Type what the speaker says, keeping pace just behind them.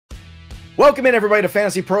Welcome in, everybody, to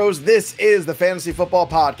Fantasy Pros. This is the Fantasy Football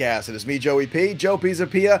Podcast. It is me, Joey P, Joe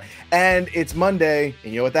Pizzapia, and it's Monday,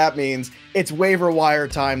 and you know what that means. It's waiver wire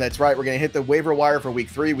time. That's right. We're going to hit the waiver wire for week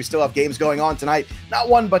 3. We still have games going on tonight. Not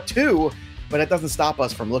one, but 2, but it doesn't stop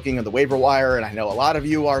us from looking at the waiver wire, and I know a lot of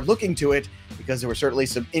you are looking to it because there were certainly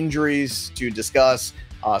some injuries to discuss.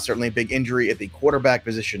 Certainly a big injury at the quarterback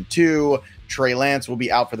position, too. Trey Lance will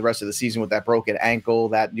be out for the rest of the season with that broken ankle.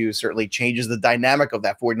 That news certainly changes the dynamic of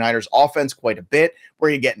that 49ers offense quite a bit. We're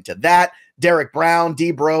going to get into that. Derek Brown,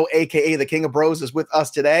 DBro, a.k.a. the King of Bros, is with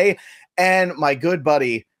us today. And my good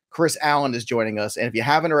buddy, Chris Allen, is joining us. And if you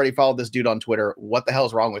haven't already followed this dude on Twitter, what the hell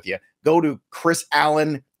is wrong with you? Go to Chris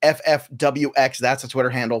Allen, FFWX. That's a Twitter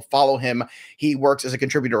handle. Follow him. He works as a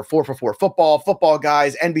contributor of 4for4 Football, Football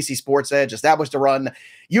Guys, NBC Sports Edge, Established to Run.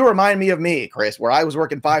 You remind me of me, Chris, where I was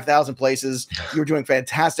working 5,000 places. You were doing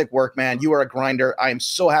fantastic work, man. You are a grinder. I am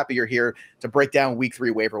so happy you're here to break down week 3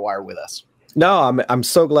 waiver wire with us. No, I'm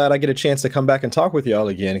so glad I get a chance to come back and talk with y'all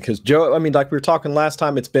again. Because Joe, I mean, like we were talking last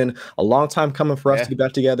time, it's been a long time coming for us to get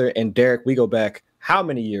back together. And Derek, we go back how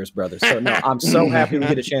many years, brother? So no, I'm so happy we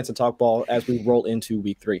get a chance to talk ball as we roll into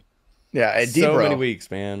week 3. Yeah, and so many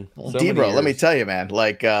weeks, man. DBro, let me tell you, man.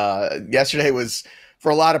 Like yesterday was,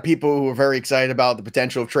 for a lot of people who were very excited about the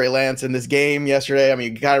potential of Trey Lance in this game yesterday. I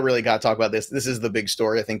mean, you really got to talk about this. This is the big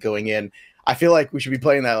story, I think, going in. I feel like we should be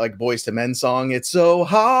playing that like Boys to Men song. It's so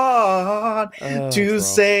hard to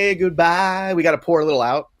say goodbye. We got to pour a little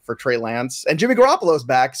out for Trey Lance, and Jimmy Garoppolo's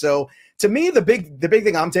back. So to me, the big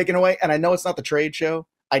thing I'm taking away, and I know it's not the trade show.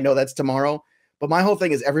 I know that's tomorrow, but my whole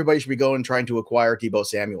thing is everybody should be going trying to acquire Deebo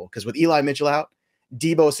Samuel, because with Eli Mitchell out,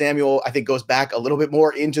 Deebo Samuel, I think, goes back a little bit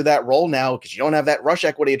more into that role now because you don't have that rush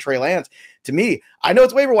equity of Trey Lance. To me, I know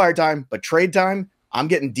it's waiver wire time, but trade time, I'm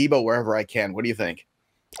getting Deebo wherever I can. What do you think?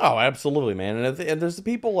 Oh, absolutely, man. And there's the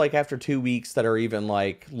people like after 2 weeks that are even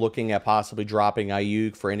like looking at possibly dropping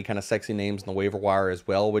Ayuk for any kind of sexy names in the waiver wire as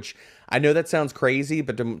well, which I know that sounds crazy,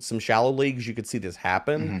 but to some shallow leagues, you could see this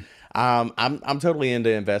happen. I'm totally into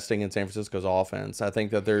investing in San Francisco's offense. I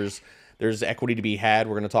think that there's equity to be had.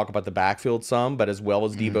 We're going to talk about the backfield some, but as well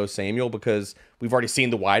as Deebo Samuel, because we've already seen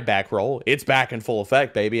the wide back role. It's back in full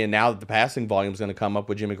effect, baby. And now that the passing volume is going to come up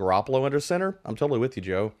with Jimmy Garoppolo under center, I'm totally with you,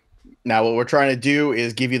 Joe. Now, what we're trying to do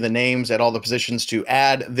is give you the names at all the positions to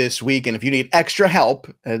add this week. And if you need extra help,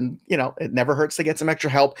 and, you know, it never hurts to get some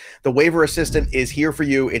extra help, the waiver assistant is here for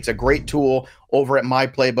you. It's a great tool over at My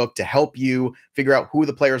Playbook to help you figure out who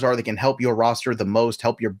the players are that can help your roster the most,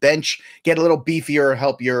 help your bench get a little beefier,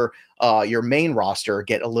 help your main roster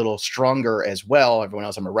get a little stronger as well. Everyone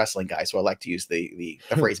else, I'm a wrestling guy, so I like to use the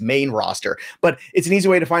phrase main roster. But it's an easy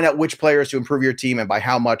way to find out which players to improve your team and by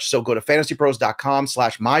how much. So go to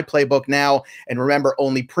fantasypros.com/myplaybook now. And remember,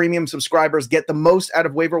 only premium subscribers get the most out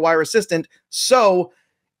of Waiver Wire Assistant. So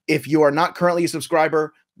if you are not currently a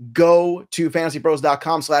subscriber, go to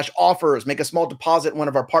fantasypros.com/offers, make a small deposit in one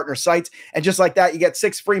of our partner sites. And just like that, you get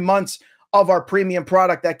 6 free months of our premium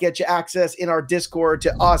product that gets you access in our Discord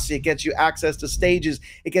to us. It gets you access to stages.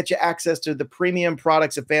 It gets you access to the premium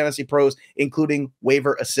products of Fantasy Pros, including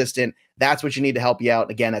Waiver Assistant. That's what you need to help you out.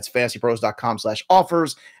 Again, that's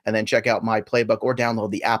fantasypros.com/offers, and then check out My Playbook or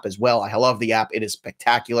download the app as well. I love the app. It is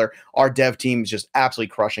spectacular. Our dev team is just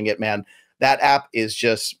absolutely crushing it, man. That app is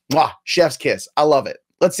just chef's kiss. I love it.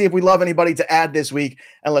 Let's see if we love anybody to add this week.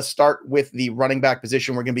 And let's start with the running back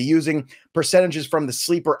position. We're going to be using percentages from the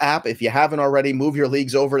Sleeper app. If you haven't already, move your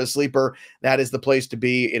leagues over to Sleeper. That is the place to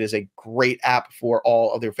be. It is a great app for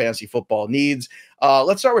all of their fantasy football needs.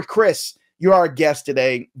 Let's start with Chris. You're our guest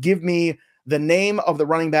today. Give me the name of the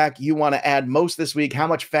running back you want to add most this week, how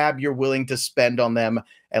much fab you're willing to spend on them,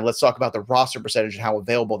 and let's talk about the roster percentage and how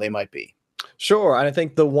available they might be. Sure. And I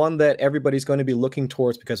think the one that everybody's going to be looking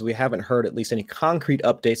towards, because we haven't heard at least any concrete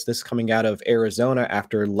updates, this coming out of Arizona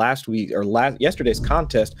after yesterday's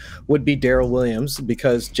contest, would be Darrel Willams,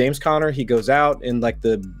 because James Conner, he goes out in like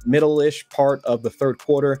the middle-ish part of the third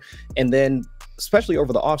quarter. And then especially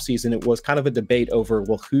over the offseason, it was kind of a debate over,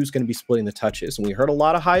 well, who's going to be splitting the touches? And we heard a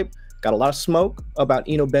lot of hype, got a lot of smoke about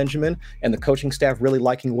Eno Benjamin and the coaching staff really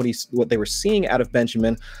liking what they were seeing out of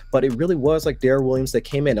Benjamin, but it really was like Darrel Willams that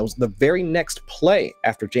came in. It was the very next play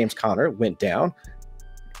after James Conner went down.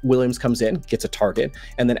 Willams comes in, gets a target,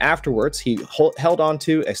 and then afterwards he held on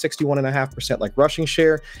to a 61.5% like rushing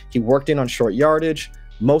share. He worked in on short yardage.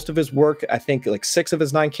 Most of his work, I think like 6 of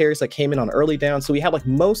his 9 carries that came in on early down. So he had like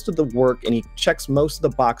most of the work, and he checks most of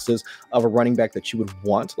the boxes of a running back that you would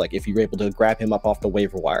want, like if you were able to grab him up off the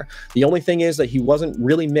waiver wire. The only thing is that he wasn't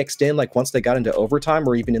really mixed in like once they got into overtime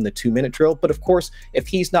or even in the 2-minute drill. But of course, if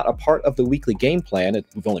he's not a part of the weekly game plan,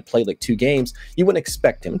 we've only played like 2 games, you wouldn't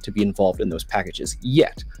expect him to be involved in those packages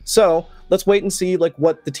yet. So let's wait and see like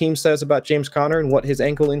what the team says about James Conner and what his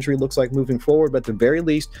ankle injury looks like moving forward. But at the very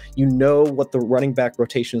least, you know what the running back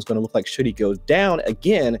rotation is going to look like should he go down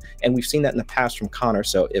again. And we've seen that in the past from Conner.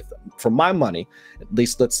 So if, for my money, at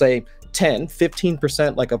least let's say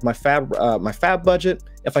 10-15% like of my fab budget,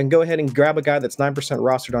 if I can go ahead and grab a guy that's 9%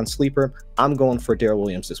 rostered on Sleeper, I'm going for Darrel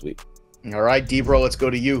Willams this week. All right, DBro, let's go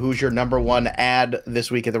to you. Who's your number one ad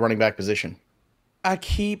this week at the running back position? I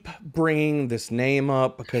keep bringing this name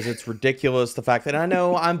up because it's ridiculous. The fact that I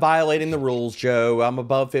know I'm violating the rules, Joe. I'm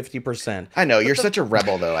above 50%. I know you're such a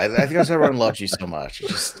rebel, though. I think that's why everyone loves you so much.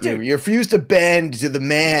 You refuse to bend to the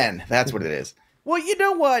man. That's what it is. Well, you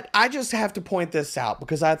know what? I just have to point this out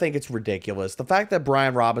because I think it's ridiculous. The fact that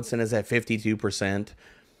Brian Robinson is at 52%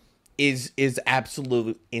 is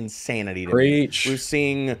absolute insanity to me. We're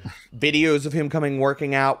seeing videos of him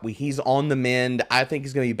working out. He's on the mend. I think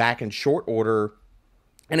he's going to be back in short order.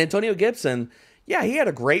 And Antonio Gibson, yeah, he had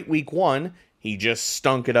a great week 1. He just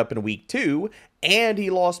stunk it up in week 2. And he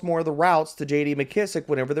lost more of the routes to J.D. McKissic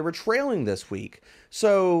whenever they were trailing this week.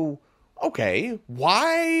 So, okay,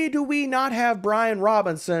 why do we not have Brian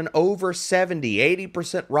Robinson over 70,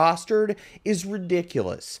 80% rostered is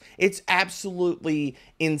ridiculous. It's absolutely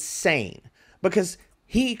insane because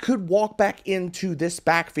he could walk back into this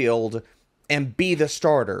backfield and be the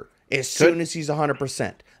starter as soon as he's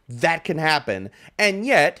 100%. That can happen. And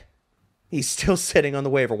yet, he's still sitting on the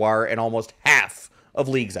waiver wire in almost half of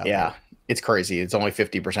leagues out there. Yeah, it's crazy. It's only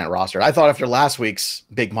 50% rostered. I thought after last week's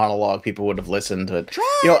big monologue, people would have listened to it.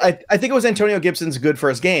 You know, I think it was Antonio Gibson's good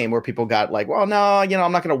first game where people got like, well, no, you know,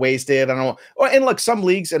 I'm not going to waste it. I don't know. And look, some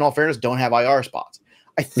leagues, in all fairness, don't have IR spots.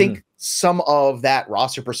 I think some of that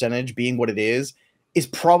roster percentage being what it is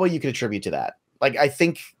probably you could attribute to that. Like, I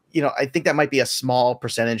think that might be a small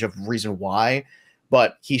percentage of reason why.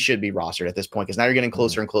 But he should be rostered at this point because now you're getting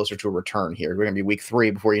closer and closer to a return here. We're going to be week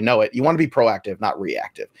 3 before you know it. You want to be proactive, not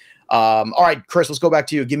reactive. All right, Chris, let's go back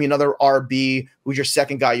to you. Give me another RB. Who's your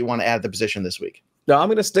second guy you want to add to the position this week? No, I'm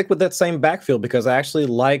going to stick with that same backfield because I actually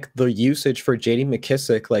like the usage for J.D.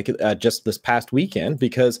 McKissic just this past weekend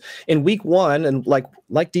because in week 1, and like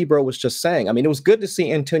DBro was just saying, I mean, it was good to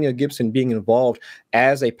see Antonio Gibson being involved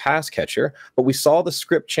as a pass catcher, but we saw the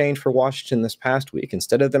script change for Washington this past week.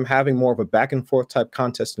 Instead of them having more of a back and forth type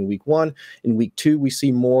contest in week 1, in week 2, we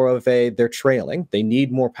see more of they're trailing. They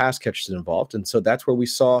need more pass catchers involved. And so that's where we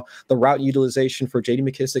saw the route utilization for J.D.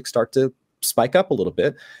 McKissic start to spike up a little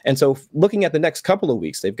bit. And so looking at the next couple of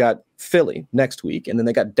weeks, they've got Philly next week, and then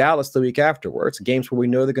they got Dallas the week afterwards, games where we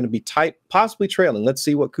know they're going to be tight, possibly trailing. Let's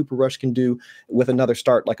see what Cooper Rush can do with another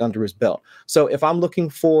start like under his belt. So if I'm looking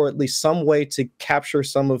for at least some way to capture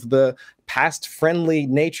some of the past friendly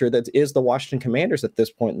nature that is the Washington Commanders at this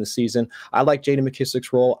point in the season, I like J.D.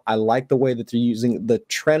 McKissic's role. I like the way that they're using the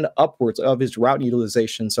trend upwards of his route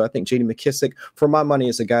utilization. So I think J.D. McKissic, for my money,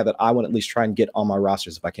 is a guy that I want to at least try and get on my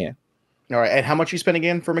rosters if I can. All right, and how much you spend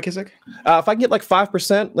again for McKissic? If I can get like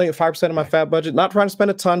 5%, like 5% of my fab budget, not trying to spend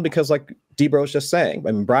a ton because like DBro was just saying,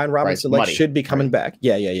 I mean, Brian Robinson should be coming back.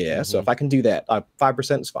 Yeah. So if I can do that,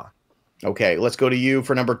 5% is fine. Okay, let's go to you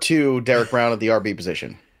for number 2, Derek Brown at the RB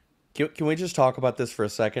position. Can we just talk about this for a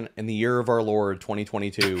second? In the year of our Lord,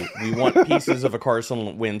 2022, we want pieces of a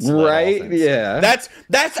Carson Wentz, right? Offense. Yeah,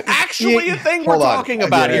 that's actually a thing we're talking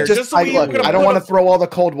about here. I don't want to throw all the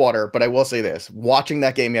cold water, but I will say this: watching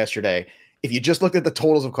that game yesterday, if you just looked at the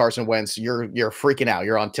totals of Carson Wentz, you're freaking out.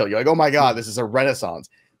 You're on tilt. You're like, oh my God, this is a renaissance.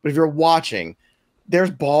 But if you're watching, there's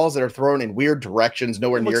balls that are thrown in weird directions,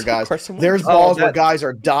 nowhere near guys. There's balls where guys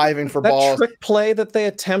are diving for balls. That trick play that they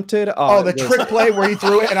attempted. The trick play where he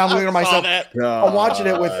threw it, and I'm looking at myself. I'm watching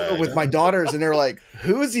it with my daughters, and they're like,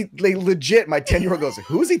 who is he? They legit, my 10-year-old goes,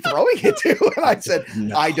 who is he throwing it to? And I said,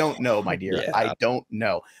 I don't know, my dear. Yeah. I don't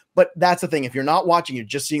know. But that's the thing. If you're not watching, you're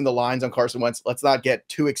just seeing the lines on Carson Wentz. Let's not get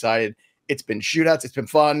too excited. It's been shootouts. It's been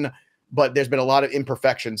fun. But there's been a lot of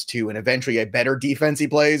imperfections too, and eventually a better defense he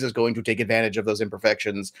plays is going to take advantage of those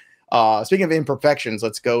imperfections. Speaking of imperfections,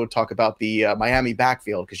 let's go talk about the Miami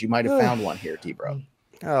backfield because you might have found one here, DBro.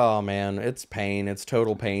 Oh man, it's pain. It's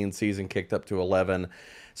total pain. Season kicked up to 11.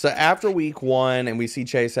 So after week 1, and we see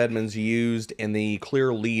Chase Edmonds used in the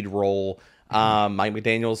clear lead role, Mike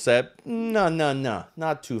McDaniel said, "No,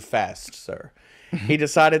 not too fast, sir." He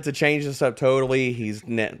decided to change this up totally. He's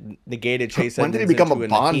negated Chase Edmonds. When did he become a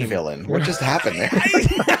Bond villain? What just happened there?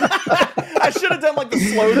 I should have done like the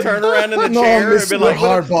slow turnaround in the chair. Mr. Like,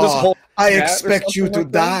 Harbaugh, I expect you to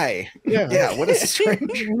die. Yeah, what a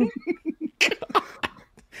strange.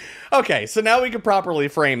 Okay, so now we can properly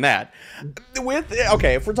frame that.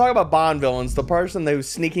 If we're talking about Bond villains, the person who's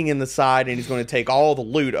sneaking in the side and he's going to take all the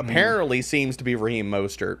loot apparently seems to be Raheem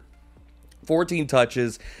Moster. 14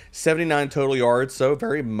 touches, 79 total yards, so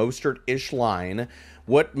very Mostert-ish line.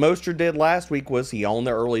 What Mostert did last week was he owned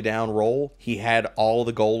the early down role. He had all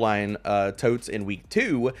the goal line totes in week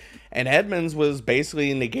 2, and Edmonds was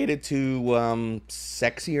basically negated to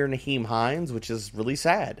sexier Naheem Hines, which is really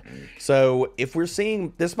sad. So if we're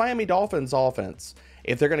seeing this Miami Dolphins offense,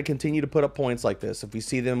 if they're going to continue to put up points like this, if we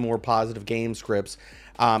see them more positive game scripts,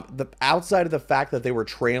 outside of the fact that they were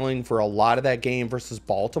trailing for a lot of that game versus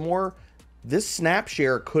Baltimore, this snap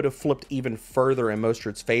share could have flipped even further in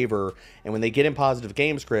Mostert's favor. And when they get in positive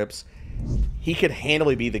game scripts, he could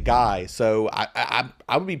handily be the guy. So I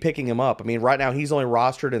would be picking him up. I mean, right now he's only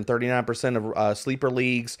rostered in 39% of sleeper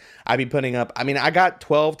leagues. I'd be putting up, I mean, I got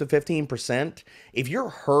 12 to 15%. If you're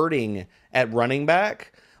hurting at running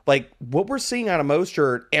back, like what we're seeing out of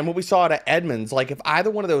Mostert and what we saw out of Edmonds, like if either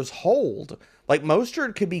one of those hold, like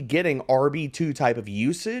Mostert could be getting RB2 type of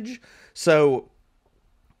usage. So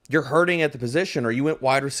you're hurting at the position, or you went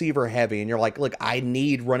wide receiver heavy and you're like, look, I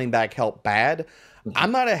need running back help bad.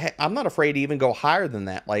 I'm not afraid to even go higher than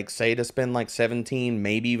that. Like say to spend like 17,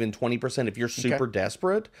 maybe even 20% if you're super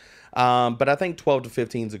desperate. But I think 12 to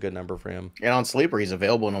 15 is a good number for him. And on Sleeper, he's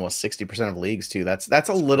available in almost 60% of leagues too. That's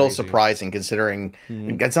a little crazy. Surprising considering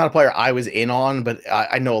it's not a player I was in on, but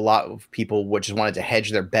I know a lot of people would just wanted to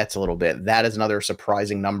hedge their bets a little bit. That is another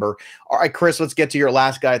surprising number. All right, Chris, let's get to your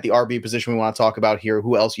last guy at the RB position we want to talk about here.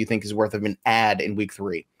 Who else you think is worth of an ad in week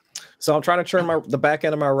 3? So I'm trying to turn the back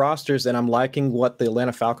end of my rosters, and I'm liking what the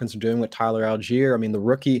Atlanta Falcons are doing with Tyler Allgeier. I mean, the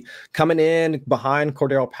rookie coming in behind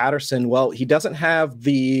Cordell Patterson. Well, he doesn't have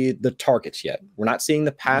the targets yet. We're not seeing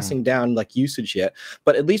the passing down like usage yet,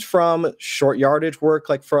 but at least from short yardage work,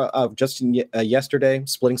 like for just yesterday,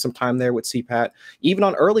 splitting some time there with CPAT, even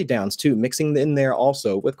on early downs too, mixing in there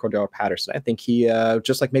also with Cordell Patterson. I think he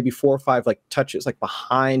just like maybe 4 or 5 like touches like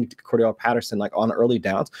behind Cordell Patterson, like on early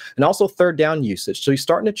downs, and also third down usage. So he's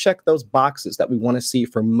starting to check those boxes that we want to see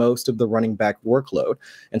for most of the running back workload.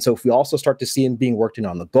 And so if we also start to see him being worked in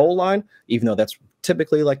on the goal line, even though that's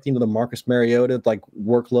typically like, the Marcus Mariota like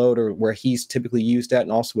workload or where he's typically used at,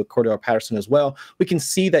 and also with Cordell Patterson as well, we can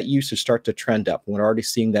see that usage start to trend up. We're already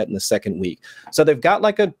seeing that in the second week. So they've got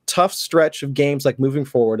like a tough stretch of games like moving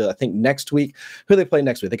forward. I think next week, who they play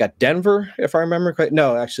next week? They got Denver, if I remember correctly.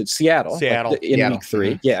 No, actually Seattle. Like in week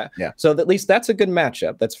 3. Yeah. So at least that's a good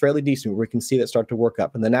matchup. That's fairly decent. We can see that start to work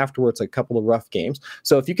up. And then afterwards, a couple of rough games.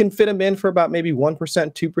 So if you can fit him in for about maybe 1%,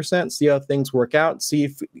 2%, see how things work out, see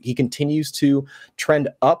if he continues to trend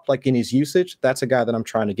up like in his usage, that's a guy that I'm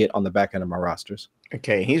trying to get on the back end of my rosters.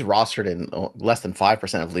 Okay, he's rostered in less than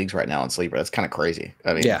 5% of leagues right now in Sleeper. That's kind of crazy.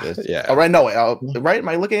 I mean, yeah. Oh, right? No, right? Am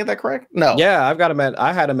I looking at that correct? No. Yeah,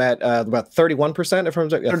 I had him at about 31% if I'm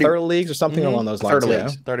like a third of leagues or something along those lines. Third of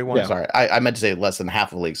leagues, 31. Yeah. Sorry, I meant to say less than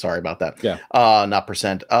half of leagues. Sorry about that. Yeah. Not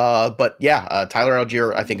percent. But yeah, Tyler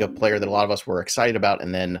Allgeier, I think a player that a lot of us were excited about,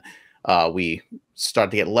 and then we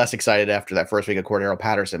start to get less excited after that first week of Cordell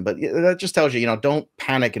Patterson. But that just tells you, don't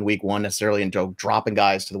panic in week 1 necessarily and dropping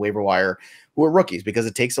guys to the waiver wire who are rookies, because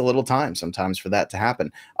it takes a little time sometimes for that to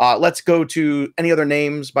happen. Let's go to any other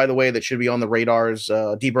names, by the way, that should be on the radars.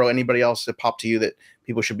 DBro, anybody else that popped to you that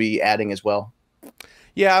people should be adding as well?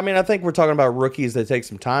 Yeah, I mean, I think we're talking about rookies that take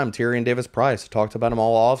some time. Tyrion Davis-Price, talked about him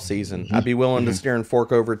all off season. I'd be willing to steer and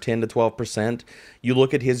fork over 10 to 12%. You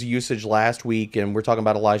look at his usage last week, and we're talking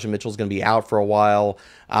about Elijah Mitchell's going to be out for a while.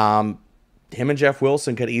 Him and Jeff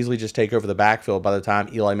Wilson could easily just take over the backfield by the time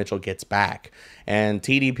Eli Mitchell gets back. And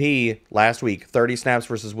TDP last week, 30 snaps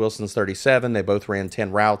versus Wilson's 37. They both ran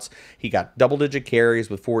 10 routes. He got double-digit carries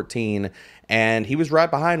with 14, and he was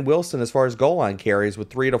right behind Wilson as far as goal line carries with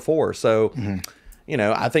 3 to 4. So,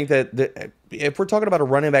 I think that if we're talking about a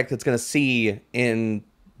running back that's going to see in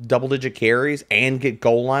double-digit carries and get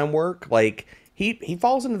goal line work, like he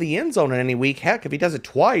falls into the end zone in any week. Heck, if he does it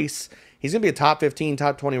twice, he's going to be a top 15,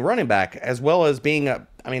 top 20 running back, as well as being at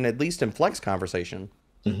least in flex conversation.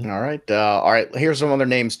 All right. Here's some other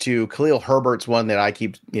names too. Khalil Herbert's one that I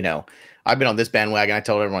keep, I've been on this bandwagon. I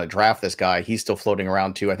tell everyone to draft this guy. He's still floating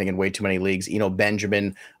around too, I think, in way too many leagues.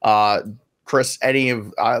 Benjamin, Chris, any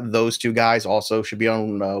of those two guys also should be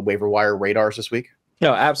on waiver wire radars this week?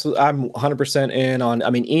 No, absolutely. I'm 100% in on,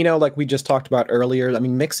 Eno, like we just talked about earlier.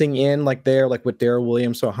 Mixing in like there, like with Darrel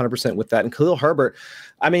Willams, so 100% with that. And Khalil Herbert,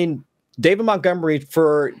 David Montgomery,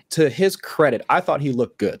 to his credit, I thought he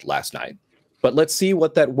looked good last night. But let's see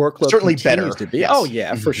what that workload certainly continues better to be. Yes. Oh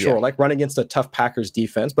yeah, for sure. Yeah. Like running against a tough Packers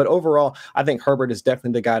defense. But overall, I think Herbert is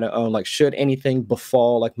definitely the guy to own. Like should anything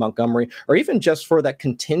befall like Montgomery, or even just for that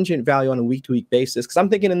contingent value on a week-to-week basis. Because I'm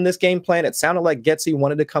thinking in this game plan, it sounded like Getsy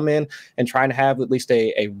wanted to come in and try and have at least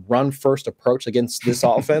a run-first approach against this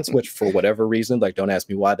offense, which for whatever reason, like don't ask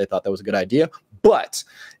me why they thought that was a good idea. But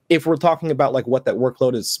if we're talking about like what that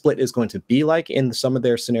workload split is going to be like in some of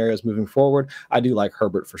their scenarios moving forward, I do like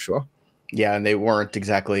Herbert for sure. Yeah, and they weren't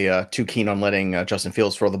exactly too keen on letting Justin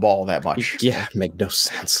Fields throw the ball that much. Yeah, make no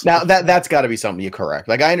sense. Now that's got to be something you correct.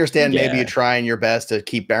 Like I understand maybe you're trying your best to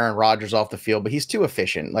keep Aaron Rodgers off the field, but he's too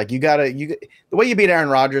efficient. Like the way you beat Aaron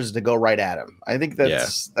Rodgers is to go right at him. I think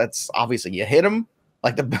that's obviously you hit him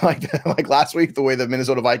like last week, the way the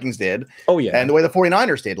Minnesota Vikings did. Oh yeah, and the way the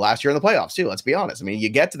 49ers did last year in the playoffs too. Let's be honest. I mean, you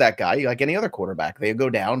get to that guy, like any other quarterback, they go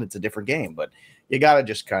down. It's a different game, but you got to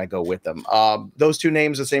just kind of go with them. Those two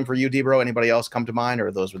names the same for you, DBro. Anybody else come to mind,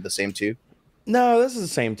 or those were the same two? No, this is the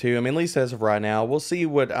same too. I mean, at least as of right now, we'll see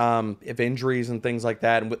what if injuries and things like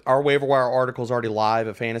that. And our waiver wire article is already live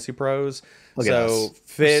at FantasyPros. So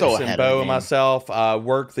Fitz and Bo and myself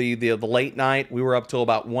worked the late night. We were up till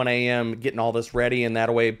about 1 a.m. getting all this ready, and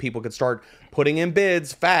that way people could start putting in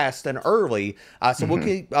bids fast and early. So we'll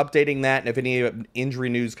keep updating that, and if any injury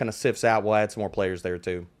news kind of sifts out, we'll add some more players there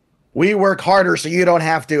too. We work harder so you don't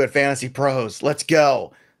have to at Fantasy Pros. Let's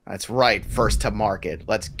go. That's right. First to market.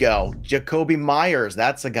 Let's go. Jakobi Meyers.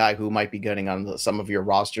 That's a guy who might be getting on some of your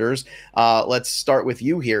rosters. Let's start with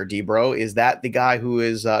you here, DBro. Is that the guy who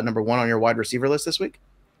is number one on your wide receiver list this week?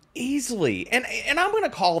 Easily. And I'm going to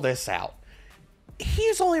call this out.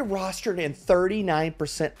 He's only rostered in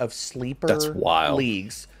 39% of sleeper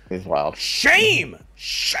leagues. It's wild. Shame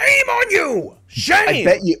on you. Shame.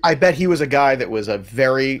 I bet he was a guy that was a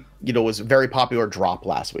very popular drop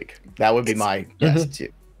last week. That would be my guess too.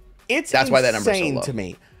 That's why that number's so low to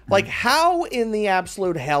me. Like, how in the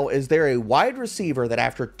absolute hell is there a wide receiver that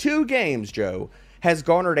after 2 games, Joe, has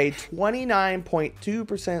garnered a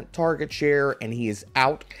 29.2% target share and he is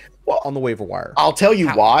out on the waiver wire? I'll tell you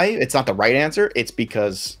why. It's not the right answer. It's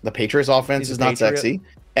because the Patriots offense is not sexy.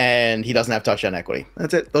 And he doesn't have touchdown equity.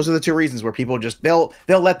 That's it. Those are the 2 reasons where people just they'll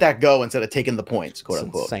let that go instead of taking the points, quote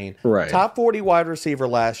unquote. Insane. Right. Top 40 wide receiver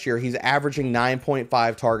last year. He's averaging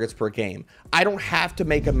 9.5 targets per game. I don't have to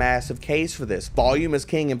make a massive case for this. Volume is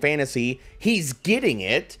king in fantasy. He's getting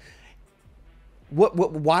it.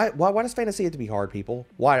 Why does fantasy have to be hard, people?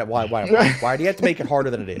 Why do you have to make it harder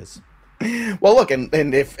than it is? Well, look, and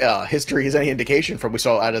if history is any indication from we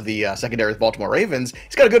saw out of the secondary with Baltimore Ravens,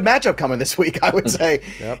 he's got a good matchup coming this week, I would say.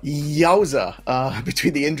 Yowza,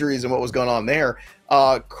 between the injuries and what was going on there.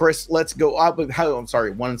 Chris, let's go. I'm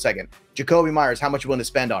sorry, 1 second. Jakobi Meyers, how much you willing to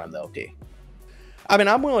spend on him, though, D? I mean,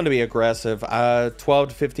 I'm willing to be aggressive, 12 to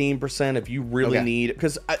 15% if you really need it.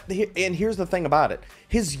 Because, and here's the thing about it.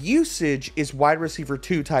 His usage is wide receiver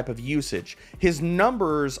 2 type of usage. His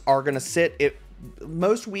numbers are going to sit at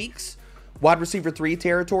most weeks wide receiver 3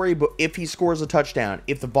 territory, but if he scores a touchdown,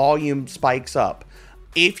 if the volume spikes up,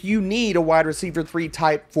 if you need a wide receiver 3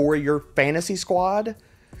 type for your fantasy squad,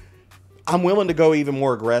 I'm willing to go even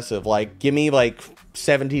more aggressive. Like, give me like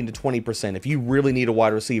 17 to 20% if you really need a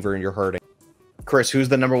wide receiver and you're hurting. Chris, who's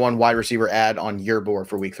the number 1 wide receiver ad on your board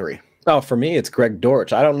for week 3? Oh, for me, it's Greg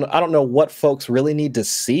Dortch. I don't know what folks really need to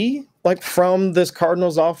see like from this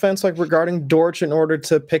Cardinals offense, like regarding Dortch in order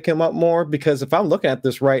to pick him up more, because if I'm looking at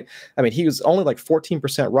this right, I mean, he was only like 14%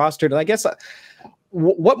 rostered. And I guess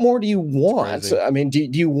what more do you want? I mean, do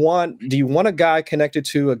you want a guy connected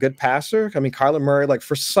to a good passer? I mean, Kyler Murray, like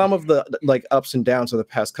for some of the like ups and downs of the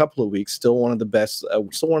past couple of weeks, still one of the best,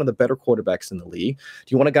 still one of the better quarterbacks in the league. Do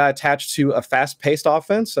you want a guy attached to a fast-paced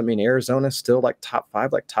offense? I mean, Arizona's still like top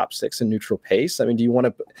 5, like top 6 in neutral pace. I mean, do you want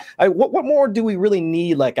to? What more do we really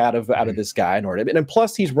need like out of this guy in order? And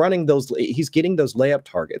plus, he's getting those layup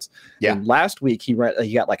targets. Yeah. And last week he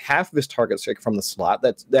got like half of his targets from the slot.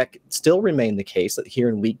 That still remained the case here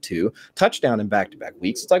in week 2, touchdown in back-to-back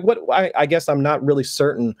weeks. It's like I guess I'm not really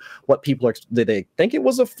certain what people are. Did they think it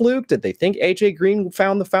was a fluke? Did they think AJ Green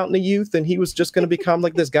found the fountain of youth and he was just going to become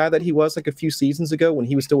like this guy that he was like a few seasons ago when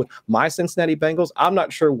he was still with my Cincinnati Bengals? I'm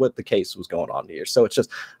not sure what the case was going on here. So it's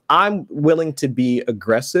just I'm willing to be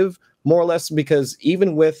aggressive more or less, because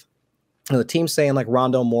even with the team saying like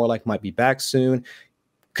Rondale Moore like might be back soon,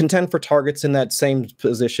 contend for targets in that same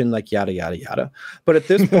position, like yada, yada, yada. But at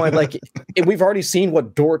this point, like we've already seen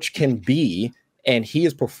what Dortch can be. and he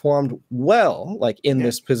has performed well, like in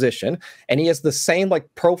this position, and he has the same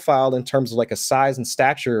like profile in terms of like a size and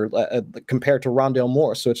stature compared to Rondale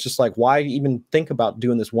Moore. So it's just like, why even think about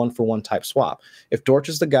doing this 1-for-1 type swap? If Dortch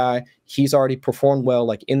is the guy, he's already performed well,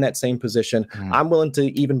 like in that same position. I'm willing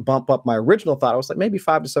to even bump up my original thought. I was like maybe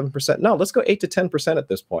 5 to 7%. No, let's go 8 to 10% at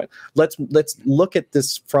this point. Let's look at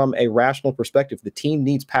this from a rational perspective. The team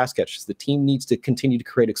needs pass catches. The team needs to continue to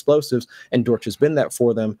create explosives, and Dortch has been that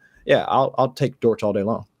for them. Yeah, I'll take Dortch all day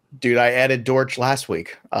long. Dude, I added Dortch last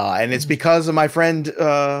week, and it's because of my friend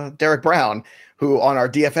Derek Brown, who on our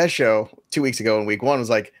DFS show 2 weeks ago in week 1 was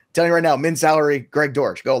like, telling you right now, min salary, Greg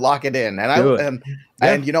Dortch, go lock it in. And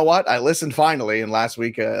and you know what? I listened finally, and last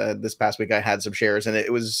week, this past week, I had some shares, and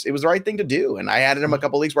it was the right thing to do. And I added him a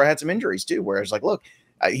couple of leagues where I had some injuries too, where I was like, look,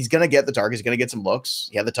 he's gonna get the target, he's gonna get some looks.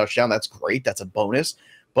 He had the touchdown, that's great, that's a bonus.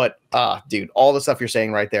 But dude, all the stuff you're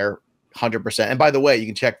saying right there, 100%. And by the way, you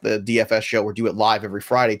can check the DFS show. We do it live every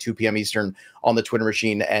Friday, 2 p.m. Eastern on the Twitter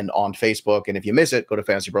machine and on Facebook. And if you miss it, go to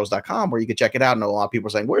fantasypros.com where you can check it out. And a lot of people are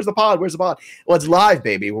saying, where's the pod? Where's the pod? Well, it's live,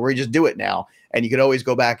 baby, where we just do it now. And you can always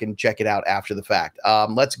go back and check it out after the fact.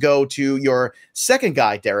 Let's go to your second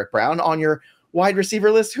guy, Derek Brown, on your wide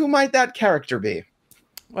receiver list. Who might that character be?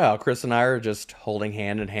 Well, Chris and I are just holding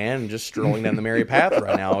hand in hand and just strolling down the merry path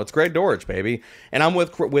right now. It's Greg Dortch, baby. And I'm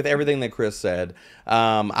with everything that Chris said.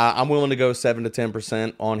 I'm willing to go 7 to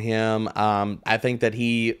 10% on him. I think that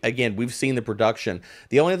again, we've seen the production.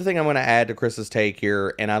 The only other thing I'm going to add to Chris's take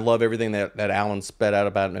here, and I love everything that Alan sped out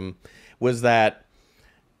about him, was that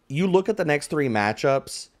you look at the next 3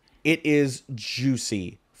 matchups, it is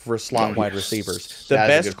juicy for slot wide receivers. The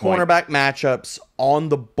best cornerback matchups on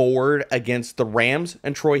the board against the Rams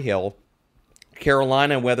and Troy Hill,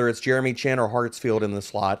 Carolina, whether it's Jeremy Chin or Hartsfield in the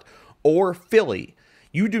slot, or Philly.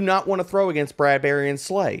 You do not want to throw against Bradbury and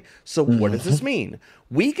Slay. So what does this mean?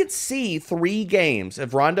 We could see 3 games, if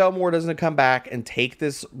Rondale Moore doesn't come back and take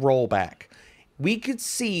this rollback, we could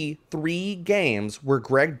see 3 games where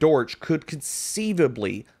Greg Dortch could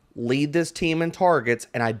conceivably lead this team in targets,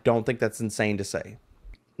 and I don't think that's insane to say.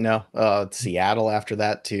 No, Seattle after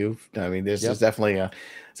that too. I mean, this is definitely a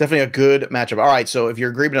good matchup. All right, so if you're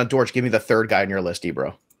agreeing on Dortch, give me the third guy on your list,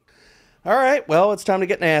 DBro. All right, well, it's time to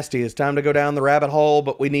get nasty. It's time to go down the rabbit hole,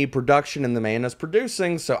 but we need production, and the man is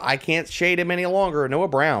producing, so I can't shade him any longer. Noah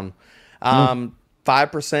Brown.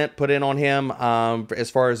 5% put in on him as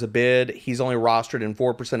far as a bid. He's only rostered in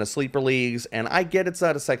 4% of sleeper leagues, and I get it's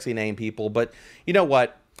not a sexy name, people, but you know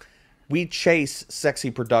what? We chase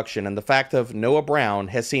sexy production, and the fact of Noah Brown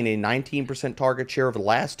has seen a 19% target share over the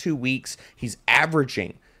last 2 weeks. He's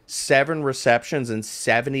averaging 7 receptions and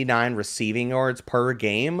 79 receiving yards per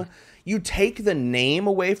game. You take the name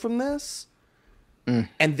away from this,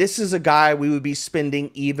 and this is a guy we would be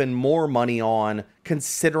spending even more money on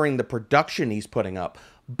considering the production he's putting up.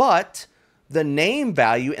 But the name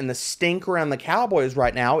value and the stink around the Cowboys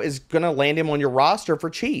right now is going to land him on your roster for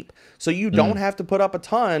cheap. So you don't have to put up a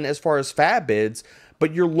ton as far as fab bids,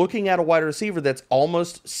 but you're looking at a wide receiver that's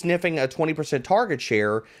almost sniffing a 20% target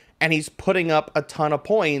share, and he's putting up a ton of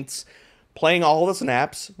points, playing all the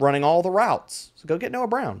snaps, running all the routes. So go get Noah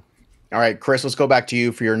Brown. All right, Chris, let's go back to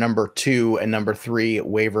you for your number 2 and number 3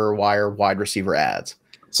 waiver wire wide receiver ads.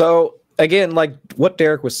 So again, like what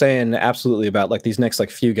Derek was saying, absolutely about like these next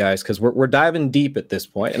like few guys, because we're diving deep at this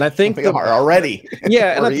point, and I think we are already.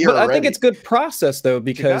 Yeah, and I think it's good process though,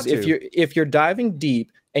 because if you're diving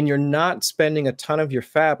deep and you're not spending a ton of your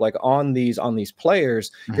fab like on these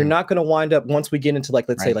players, you're not going to wind up, once we get into like,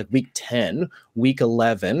 let's say like week 10, week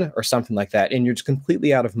 11 or something like that, and you're just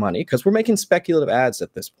completely out of money because we're making speculative ads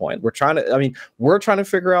at this point. We're trying to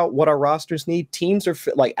figure out what our rosters need. Teams are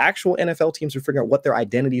like actual NFL teams are figuring out what their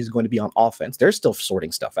identity is going to be on offense. They're still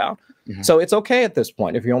sorting stuff out. So it's okay at this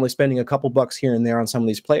point if you're only spending a couple bucks here and there on some of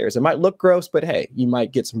these players. It might look gross, but hey, you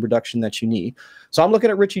might get some production that you need. So I'm looking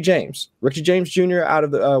at Richie James Jr. out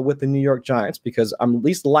of the with the New York Giants, because I'm at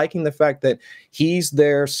least liking the fact that he's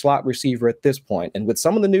their slot receiver at this point. And with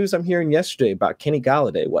some of the news I'm hearing yesterday about Kenny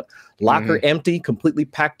Galladay, locker empty, completely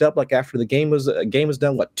packed up, like after the game was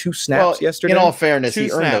done, 2 snaps yesterday? In all fairness,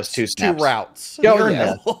 he earned those 2 snaps. 2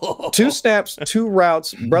 routes. 2 snaps, 2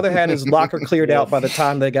 routes. Brother had his locker cleared out by the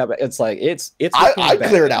time they got back. It's like it's I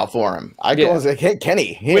cleared out for him. I was like, hey,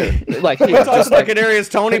 Kenny, here. Just like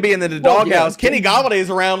Kadarius Toney being in the doghouse. Kenny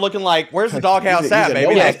Galladay's around looking like, where's the doghouse at,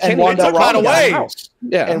 baby? And Wandale Robinson.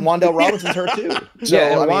 And Wandale Robinson's hurt too. So,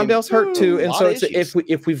 Wandale's hurt too. And so it's,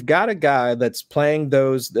 if we've got a guy that's playing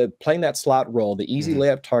that slot role, the easy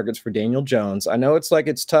layup targets for Daniel Jones. I know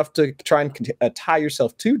it's tough to try and tie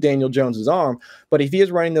yourself to Daniel Jones's arm, but if he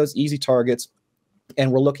is running those easy targets,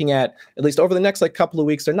 And we're looking at least over the next like couple of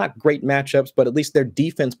weeks, they're not great matchups, but at least their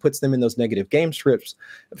defense puts them in those negative game scripts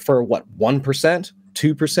for what, 1%,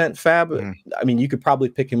 2% fab. I mean, you could probably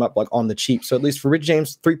pick him up like on the cheap. So at least for Rich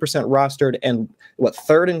James, 3% rostered, and what,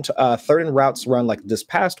 third in routes run like this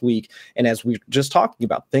past week. And as we are just talking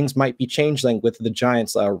about, things might be changing with the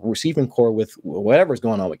Giants receiving core with whatever's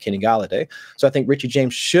going on with Kenny Golladay. So I think Richie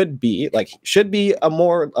James should be a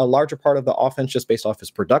larger part of the offense just based off his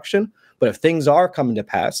production. But if things are coming to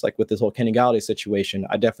pass, like with this whole Kenny Golladay situation,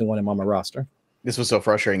 I definitely want him on my roster. This was so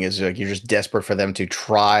frustrating is like you're just desperate for them to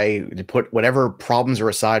try to put whatever problems are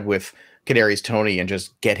aside with Kadarius Toney and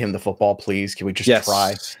just get him the football, please. Can we just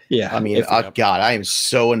try? Yeah. I mean, God, I am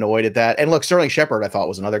so annoyed at that. And look, Sterling Shepard, I thought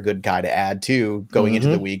was another good guy to add too going into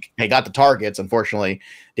the week. He got the targets. Unfortunately,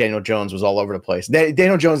 Daniel Jones was all over the place.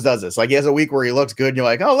 Daniel Jones does this. Like he has a week where he looks good and you're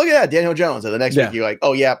like, oh, look at that, Daniel Jones. And the next week you're like,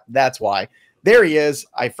 oh, yeah, that's why. There he is.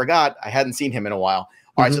 I forgot. I hadn't seen him in a while.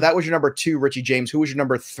 All right, so that was your number 2, Richie James. Who was your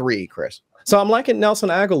number 3, Chris? So I'm liking Nelson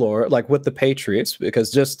Agholor, like with the Patriots,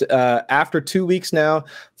 because just after 2 weeks now,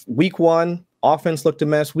 week 1, offense looked a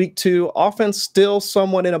mess. Week 2, offense still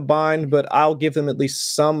somewhat in a bind, but I'll give them at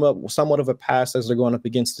least somewhat of a pass as they're going up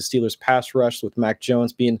against the Steelers pass rush with Mac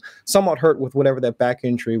Jones being somewhat hurt with whatever that back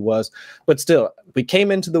injury was. But still, we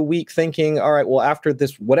came into the week thinking, all right, well, after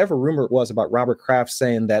this, whatever rumor it was about Robert Kraft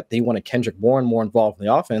saying that they wanted Kendrick Bourne more involved in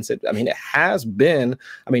the offense, it has been,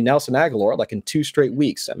 Nelson Agholor, like in 2 straight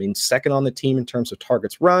weeks. Second on the team in terms of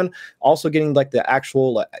targets run, also getting like the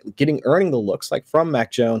actual, earning the looks like from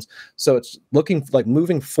Mac Jones. So it's looking like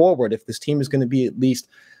moving forward, if this team is going to be at least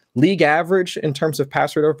league average in terms of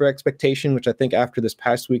pass rate over expectation, which I think after this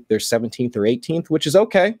past week, they're 17th or 18th, which is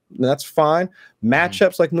okay. That's fine.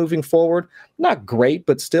 Matchups like moving forward, not great,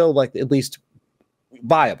 but still like at least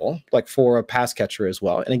viable, like for a pass catcher as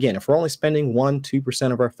well. And again, if we're only spending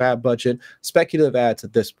 1-2% of our fab budget, speculative ads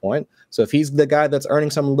at this point. So if he's the guy that's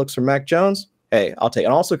earning some looks from Mac Jones, hey, I'll take it.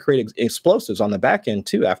 And also create explosives on the back end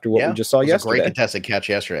too after what we just saw yesterday. A great contested catch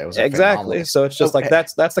yesterday. It was exactly. Phenomenal. So it's just like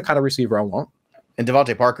that's the kind of receiver I want. And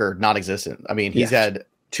Devontae Parker, non-existent. He's had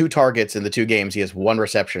 2 targets in the 2 games. He has 1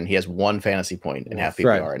 reception. He has 1 fantasy point in half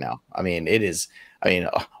PPR right now.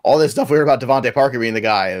 All this stuff we heard about Devontae Parker being the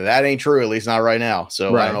guy, that ain't true, at least not right now.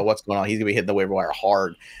 So I don't know what's going on. He's going to be hitting the waiver wire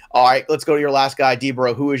hard. All right, let's go to your last guy,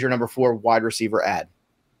 DBro. Who is your number 4 wide receiver ad?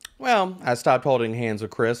 Well, I stopped holding hands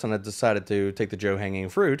with Chris, and I decided to take the Joe hanging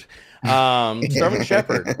fruit. Sterling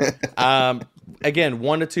Shepard. Again,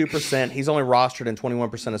 1-2%. He's only rostered in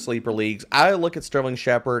 21% of sleeper leagues. I look at Sterling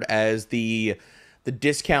Shepard as the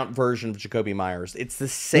discount version of Jacoby Myers. It's the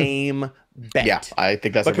same bet. Yeah, I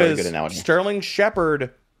think that's a very good analogy. Sterling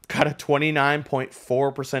Shepard got a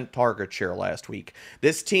 29.4% target share last week.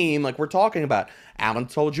 This team, like we're talking about, Alan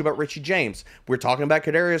told you about Richie James. We're talking about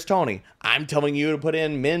Kadarius Toney. I'm telling you to put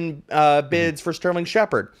in bids for Sterling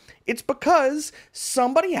Shepard. It's because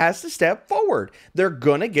somebody has to step forward. They're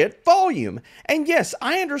going to get volume. And yes,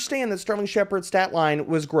 I understand that Sterling Shepard's stat line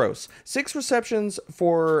was gross. 6 receptions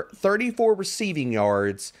for 34 receiving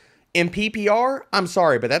yards. In PPR, I'm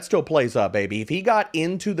sorry, but that still plays up, baby. If he got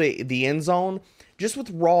into the end zone, just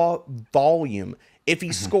with raw volume, if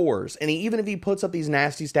he scores, and even if he puts up these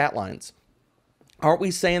nasty stat lines, aren't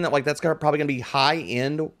we saying that like that's probably going to be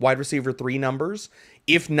high-end wide receiver 3 numbers?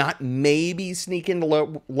 If not, maybe sneak into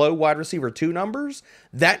low wide receiver 2 numbers?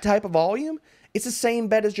 That type of volume? It's the same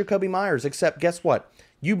bet as Jacoby Myers, except guess what?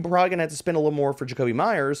 You're probably going to have to spend a little more for Jacoby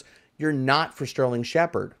Myers. You're not for Sterling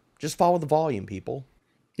Shepard. Just follow the volume, people.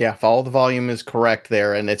 Yeah, follow the volume is correct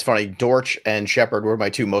there. And it's funny, Dortch and Shepard were my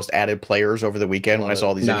 2 most added players over the weekend when I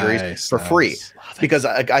saw these injuries for free. Because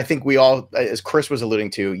I think we all, as Chris was alluding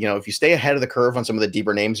to, if you stay ahead of the curve on some of the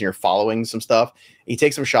deeper names and you're following some stuff, you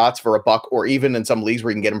take some shots for $1, or even in some leagues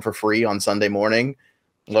where you can get them for free on Sunday morning.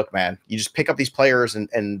 Look, man, you just pick up these players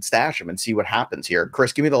and stash them and see what happens here.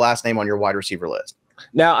 Chris, give me the last name on your wide receiver list.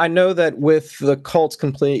 Now, I know that with the Colts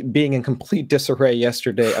being in complete disarray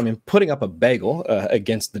yesterday, putting up a bagel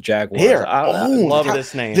against the Jaguars. Here, I love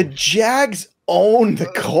this name. The Jags own the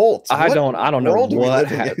Colts. I don't know what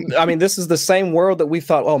happened. This is the same world that we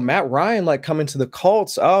thought, oh, Matt Ryan like coming to the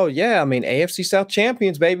Colts. Oh yeah, AFC South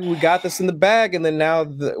champions, baby. We got this in the bag. And then now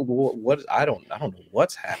I don't know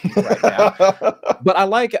what's happening right now. But I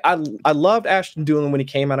loved Ashton Dulin when he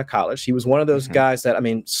came out of college. He was one of those guys that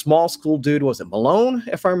small school dude, was it Malone,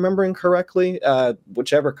 if I'm remembering correctly?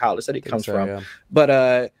 Whichever college that he comes from. Yeah.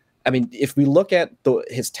 But if we look at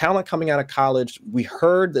his talent coming out of college, we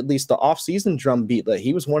heard at least the offseason drumbeat that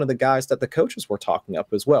he was one of the guys that the coaches were talking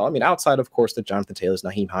up as well. Outside, of course, the Jonathan Taylors,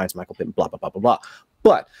 Naheem Hines, Michael Pittman, blah, blah, blah, blah, blah.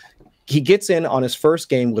 But he gets in on his first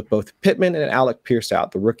game with both Pittman and Alec Pierce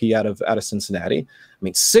out, the rookie out of Cincinnati. I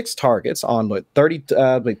mean, 6 targets on like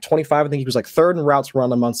 25. I think he was like 3rd in routes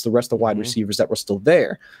run amongst the rest of the wide receivers that were still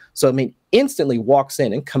there. So, I mean, instantly walks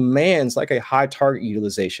in and commands like a high target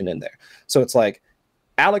utilization in there. So it's like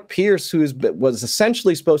Alec Pierce, who was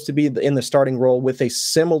essentially supposed to be in the starting role with a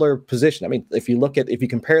similar position. I mean, if you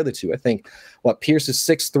compare the two, I think Pierce is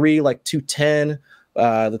 6'3", like 210.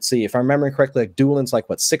 Let's see if I'm remembering correctly, like Dulin's like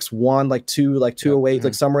 6'1", like 208,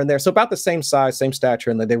 like somewhere in there. So about the same size, same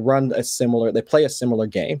stature, and they play a similar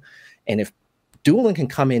game. And if Dulin can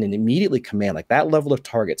come in and immediately command like that level of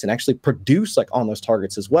targets and actually produce like on those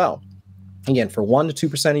targets as well, again, for 1 to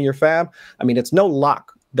 2% of your fab, I mean, it's no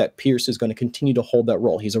lock that Pierce is going to continue to hold that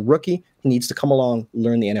role. He's a rookie. He needs to come along,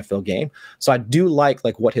 learn the NFL game. So I do like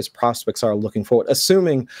what his prospects are looking forward,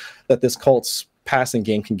 assuming that this Colts passing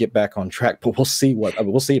game can get back on track, but we'll see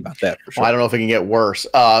we'll see about that for sure. Well, I don't know if it can get worse.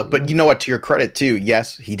 But you know what, to your credit too,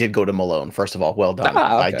 yes, he did go to Malone. First of all, well done. Okay.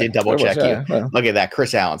 I did double check you. Yeah. Look at that.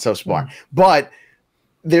 Chris Allen, so smart. But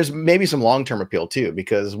there's maybe some long-term appeal too,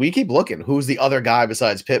 because we keep looking who's the other guy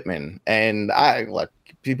besides Pittman. And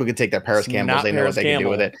people can take that Paris Campbell. They know what they can do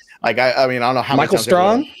with it. Like, I mean, I don't know how Michael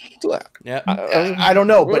Strong. Yeah, I don't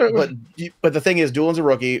know, but the thing is, Dulin's a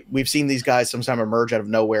rookie. We've seen these guys sometimes emerge out of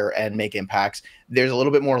nowhere and make impacts. There's a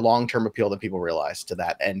little bit more long-term appeal than people realize to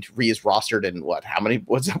that. And Ree is rostered in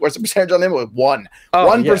what's the percentage on him? 1%.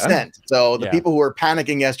 Yeah. So the people who were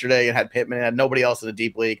panicking yesterday and had Pittman and had nobody else in a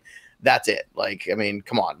deep league, that's it. Like, I mean,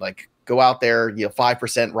 come on, like go out there, 5%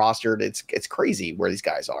 rostered. It's crazy where these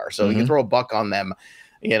guys are. So you can throw a buck on them,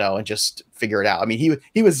 and just figure it out. I mean,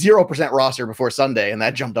 he was 0% roster before Sunday, and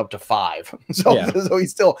that jumped up to 5.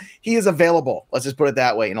 So he is available. Let's just put it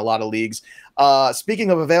that way in a lot of leagues.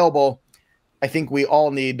 Speaking of available, I think we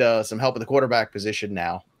all need some help at the quarterback position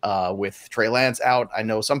now with Trey Lance out. I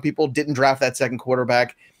know some people didn't draft that second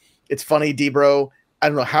quarterback. It's funny, DBro. I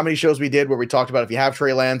don't know how many shows we did where we talked about if you have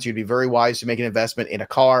Trey Lance, you'd be very wise to make an investment in a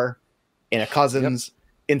car, in a Cousins,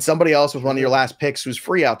 in somebody else with one of your last picks who's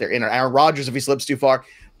free out there, in Aaron Rodgers if he slips too far,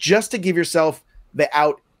 just to give yourself the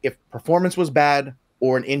out if performance was bad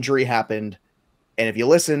or an injury happened. And if you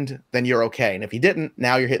listened, then you're okay. And if you didn't,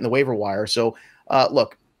 now you're hitting the waiver wire. So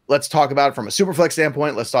look, let's talk about it from a super flex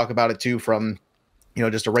standpoint. Let's talk about it too from,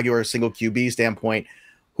 just a regular single QB standpoint.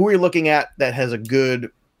 Who are you looking at that has a good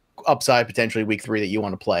upside potentially week 3 that you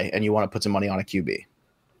want to play and you want to put some money on a QB?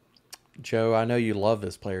 Joe, I know you love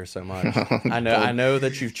this player so much. I know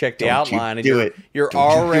that you've checked the outline and you're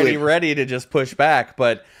already ready to just push back,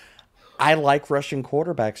 but I like rushing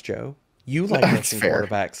quarterbacks, Joe. You like rushing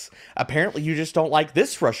quarterbacks. Apparently you just don't like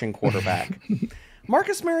this rushing quarterback.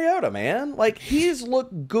 Marcus Mariota, man. Like, he's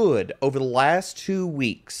looked good over the last 2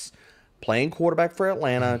 weeks. Playing quarterback for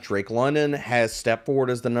Atlanta, Drake London has stepped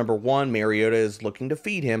forward as the number 1. Mariota is looking to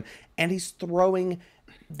feed him, and he's throwing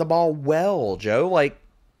the ball well, Joe. Like,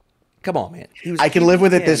 come on, man. I can live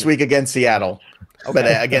with it this week against Seattle, but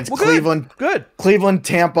against Cleveland, good. Cleveland,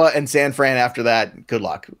 Tampa, and San Fran after that, good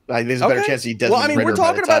luck. There's a better chance he does. Well, I mean, we're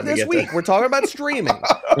talking about this week. We're talking about streaming,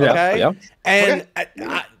 okay? Yeah. And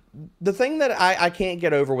the thing that I can't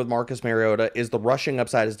get over with Marcus Mariota is the rushing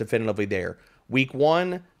upside is definitively there. Week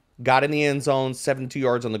 1, got in the end zone, 72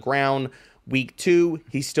 yards on the ground. Week 2,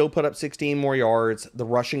 he still put up 16 more yards. The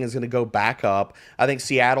rushing is going to go back up. I think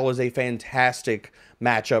Seattle is a fantastic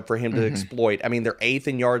matchup for him to exploit. I mean, they're 8th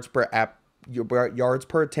in yards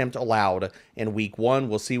per attempt allowed in week 1.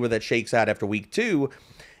 We'll see where that shakes out after week 2.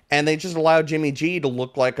 And they just allowed Jimmy G to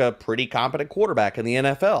look like a pretty competent quarterback in the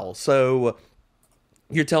NFL. So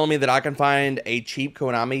you're telling me that I can find a cheap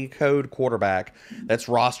Konami code quarterback that's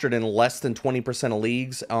rostered in less than 20% of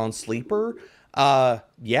leagues on Sleeper?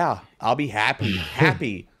 Yeah, I'll be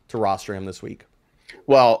happy to roster him this week.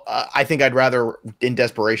 Well, I think I'd rather, in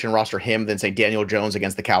desperation, roster him than say Daniel Jones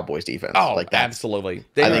against the Cowboys defense. Oh, like that. Absolutely.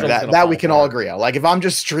 I think that we can all agree on. Like, if I'm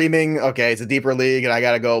just streaming, okay, it's a deeper league, and I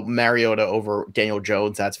got to go Mariota over Daniel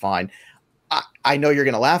Jones, that's fine. I know you're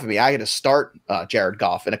going to laugh at me. I got to start Jared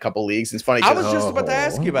Goff in a couple leagues. It's funny. I was just about to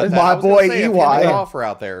ask you about that. My boy, EY. If Goff are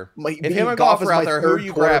out there, Goff are out there, who are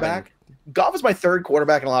you grabbing? Goff is my 3rd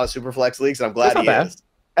quarterback in a lot of super flex leagues, and I'm glad he is.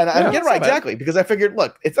 And I get it right, exactly, because I figured,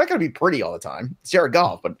 look, it's not going to be pretty all the time. It's Jared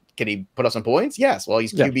Goff, but can he put up some points? Yes. Well,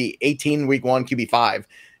 he's QB 18 week 1, QB 5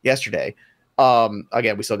 yesterday.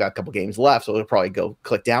 Again, we still got a couple games left, so we'll probably go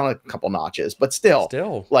click down a couple notches. But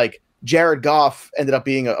still, like, Jared Goff ended up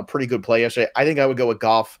being a pretty good play yesterday. I think I would go with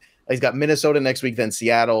Goff. He's got Minnesota next week, then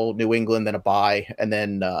Seattle, New England, then a bye, and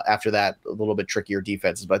then after that, a little bit trickier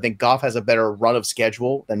defenses. But I think Goff has a better run of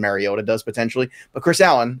schedule than Mariota does potentially. But Chris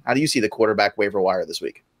Allen, how do you see the quarterback waiver wire this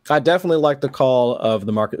week? I definitely like the call of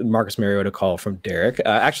the Marcus Mariota call from Derek.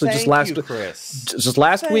 Actually, just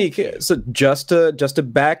last week. So just to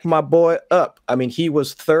back my boy up, I mean, he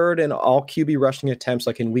was third in all QB rushing attempts,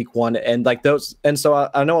 like in week 1, and like those. And so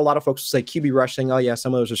I know a lot of folks will say QB rushing. Oh yeah,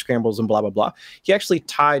 some of those are scrambles and blah blah blah. He actually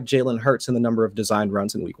tied Jalen Hurts in the number of designed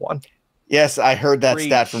runs in week 1. Yes, I heard that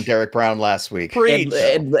stat from Derek Brown last week. Joe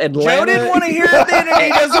didn't want to hear it then, and he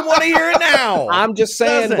doesn't want to hear it now. I'm just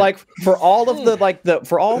saying, like, for all of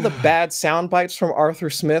the bad sound bites from Arthur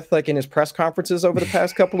Smith, like in his press conferences over the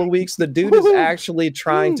past couple of weeks, the dude is actually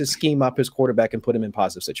trying to scheme up his quarterback and put him in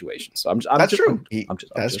positive situations. So that's true.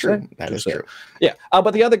 That is true. Yeah,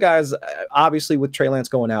 but the other guys, obviously, with Trey Lance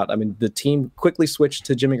going out, I mean, the team quickly switched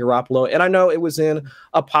to Jimmy Garoppolo, and I know it was in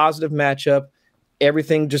a positive matchup.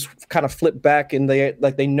 Everything just kind of flipped back, and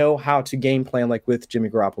they know how to game plan, like with Jimmy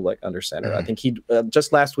Garoppolo, like under center. Mm-hmm. I think he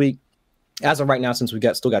just last week, as of right now, since we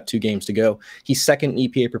still got 2 games to go, he's second in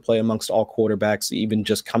EPA per play amongst all quarterbacks, even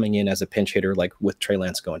just coming in as a pinch hitter, like with Trey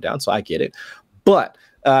Lance going down. So I get it. But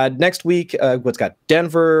next week, what's got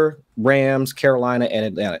Denver, Rams, Carolina,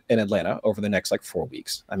 and Atlanta over the next like 4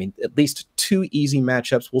 weeks. I mean, at least 2 easy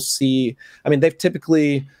matchups. We'll see. I mean, they've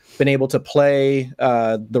typically been able to play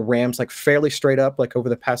the Rams like fairly straight up, like over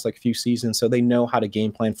the past like few seasons, so they know how to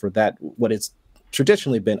game plan for that. What it's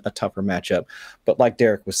traditionally been a tougher matchup, but like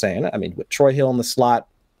Derek was saying, I mean, with Troy Hill in the slot,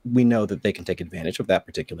 we know that they can take advantage of that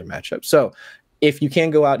particular matchup. So if you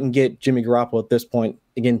can go out and get Jimmy Garoppolo at this point,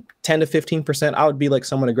 again, 10 to 15%, I would be like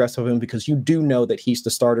somewhat aggressive of him, because you do know that he's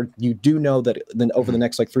the starter. You do know that then over the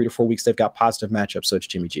next like 3 to 4 weeks, they've got positive matchups. So it's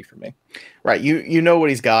Jimmy G for me. Right. You know what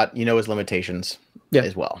he's got. You know his limitations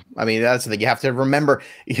as well. I mean, that's the thing. You have to remember,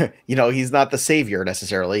 you know, he's not the savior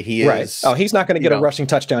necessarily. He is. Oh, he's not going to get a rushing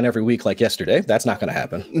touchdown every week like yesterday. That's not going to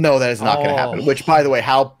happen. No, that is not going to happen. Which, by the way,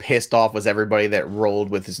 how pissed off was everybody that rolled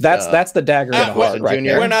with his That's the dagger in the heart right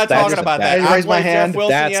there. We're not talking about that. I raised my hand. Jeff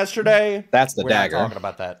Wilson yesterday. That's the dagger. We're not talking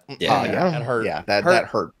about that. Yeah, that hurt. Yeah, that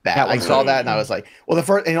hurt bad. I saw that and I was like, well, the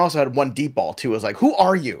first, and he also had 1 deep ball too. I was like, who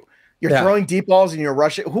are you? You're throwing deep balls and you're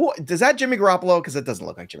rushing. Who does that? Jimmy Garoppolo? Because it doesn't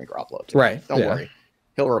look like Jimmy Garoppolo. Right. Don't worry.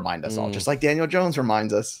 He'll remind us all, just like Daniel Jones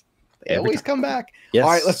reminds us. They always come back. Yes. All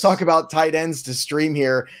right, let's talk about tight ends to stream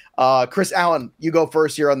here. Chris Allen, you go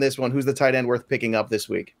first here on this one. Who's the tight end worth picking up this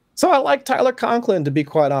week? So I like Tyler Conklin, to be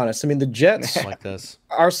quite honest. I mean, the Jets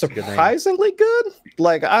are surprisingly good.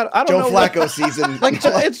 Like I don't know. Joe Flacco season. Like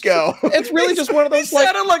let's go. It's really just one of those. It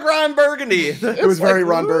sounded like Ron Burgundy. It was very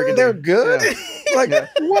Ron Burgundy. They're good. Yeah. Like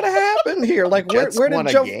what happened here? Like where did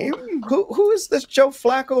Joe? Who is this Joe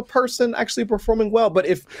Flacco person actually performing well? But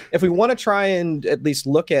if we want to try and at least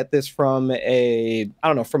look at this from a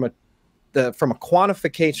from a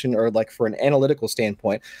quantification or like for an analytical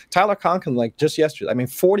standpoint, Tyler Conklin, like just yesterday, I mean,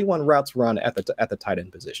 41 routes run at the tight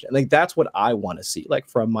end position. And like that's what I want to see, like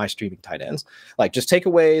from my streaming tight ends. Like just take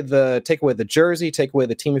away the jersey, take away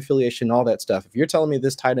the team affiliation, all that stuff. If you're telling me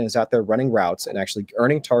this tight end is out there running routes and actually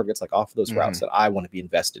earning targets like off of those routes, that I want to be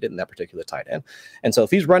invested in that particular tight end. And so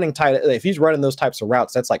if he's running those types of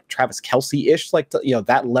routes, that's like Travis Kelce-ish, like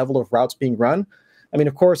that level of routes being run. I mean,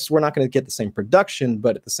 of course, we're not going to get the same production,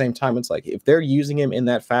 but at the same time, it's like if they're using him in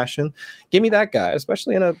that fashion, give me that guy,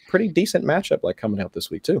 especially in a pretty decent matchup like coming out this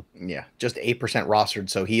week too. Yeah, just 8% rostered,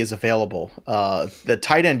 so he is available. The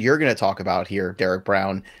tight end you're going to talk about here, Derek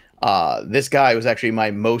Brown, this guy was actually my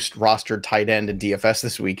most rostered tight end in DFS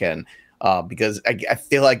this weekend because I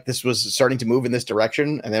feel like this was starting to move in this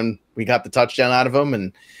direction, and then we got the touchdown out of him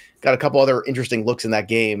and got a couple other interesting looks in that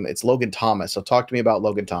game. It's Logan Thomas, so talk to me about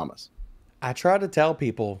Logan Thomas. I try to tell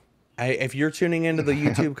people, if you're tuning into the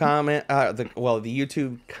YouTube the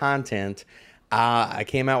YouTube content, I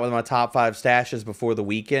came out with my top 5 stashes before the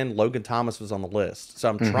weekend. Logan Thomas was on the list. So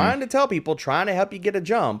I'm trying to tell people, trying to help you get a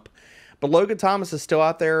jump. But Logan Thomas is still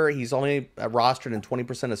out there. He's only rostered in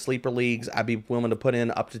 20% of sleeper leagues. I'd be willing to put in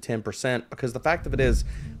up to 10% because the fact of it is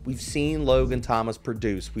we've seen Logan Thomas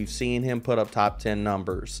produce. We've seen him put up top 10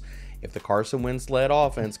 numbers. If the Carson Wentz led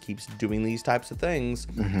offense keeps doing these types of things,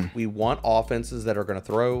 we want offenses that are going to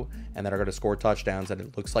throw and that are going to score touchdowns. And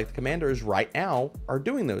it looks like the Commanders right now are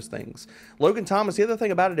doing those things. Logan Thomas, the other thing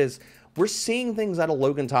about it is we're seeing things out of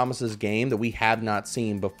Logan Thomas's game that we have not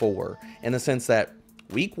seen before, in the sense that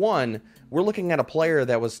week 1, we're looking at a player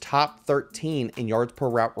that was top 13 in yards per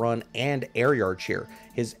route run and air yard share.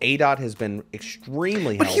 His ADOT has been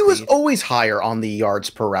extremely healthy. But he was always higher on the yards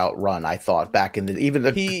per route run, I thought, back in 2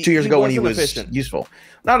 years ago when he was useful.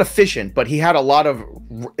 Not efficient, but he had a lot of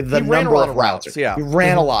number of routes. Yeah. He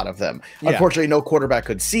ran a lot of them. Yeah. Unfortunately, no quarterback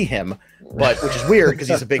could see him, which is weird because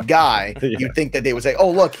he's a big guy. You'd think that they would say,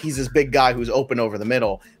 oh, look, he's this big guy who's open over the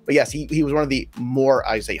middle. But yes, he was one of the more,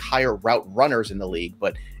 I say, higher route runners in the league.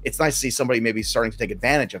 But it's nice to see somebody maybe starting to take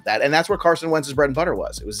advantage of that. And that's where Carson Wentz's bread and butter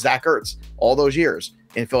was. It was Zach Ertz all those years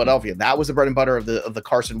in Philadelphia. That was the bread and butter of the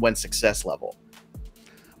Carson Wentz success level.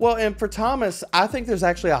 Well, and for Thomas, I think there's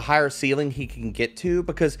actually a higher ceiling he can get to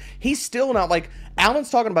because he's still not like Allen's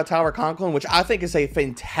talking about Tyler Conklin, which I think is a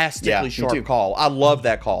fantastically sharp call. I love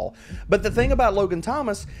that call. But the thing about Logan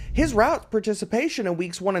Thomas, his route participation in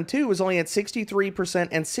weeks 1 and 2 is only at 63%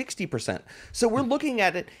 and 60%. So we're looking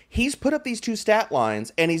at it. He's put up these two stat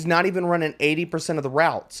lines, and he's not even running 80% of the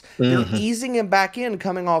routes. They're easing him back in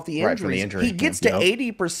coming off the injuries. From the injury. He gets to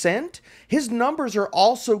 80%. His numbers are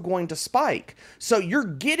also going to spike. So you're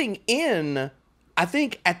getting in, I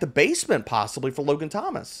think, at the basement possibly for Logan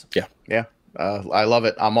Thomas. Yeah. I love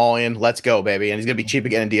it. I'm all in. Let's go, baby. And he's going to be cheap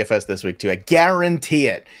again in DFS this week, too. I guarantee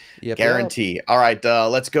it. Guarantee. All right.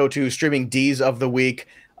 Let's go to streaming Ds of the week.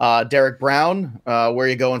 Derek Brown, where are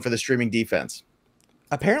you going for the streaming defense?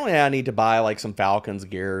 Apparently, I need to buy like some Falcons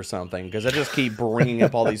gear or something because I just keep bringing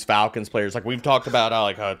up all these Falcons players. Like we've talked about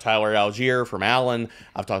Tyler Allgeier from Allen.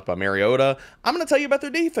 I've talked about Mariota. I'm going to tell you about their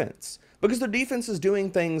defense. Because their defense is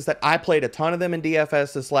doing things that I played a ton of them in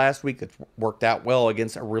DFS this last week that worked out well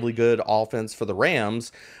against a really good offense for the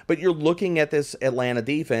Rams. But you're looking at this Atlanta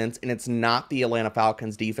defense, and it's not the Atlanta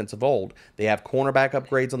Falcons defense of old. They have cornerback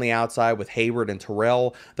upgrades on the outside with Hayward and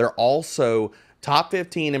Terrell. They're also top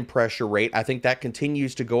 15 in pressure rate. I think that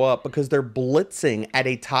continues to go up because they're blitzing at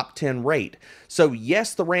a top 10 rate. So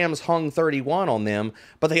yes, the Rams hung 31 on them,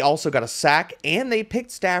 but they also got a sack, and they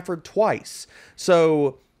picked Stafford twice.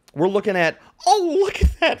 So we're looking at, oh, look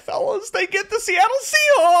at that, fellas. They get the Seattle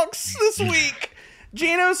Seahawks this week.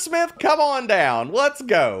 Geno Smith, come on down. Let's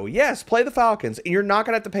go. Yes, play the Falcons, and you're not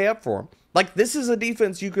going to have to pay up for them. Like, this is a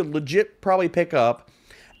defense you could legit probably pick up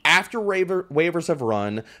after waivers have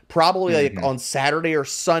run, probably like on Saturday or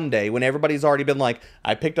Sunday when everybody's already been like,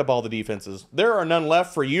 I picked up all the defenses. There are none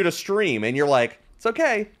left for you to stream. And you're like, it's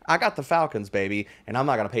okay. I got the Falcons, baby, and I'm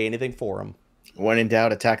not going to pay anything for them. When in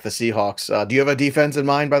doubt, attack the Seahawks. Do you have a defense in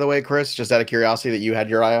mind, by the way, Chris? Just out of curiosity that you had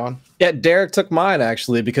your eye on? Yeah, Derek took mine,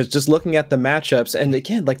 actually, because just looking at the matchups, and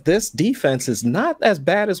again, like this defense is not as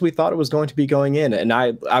bad as we thought it was going to be going in. And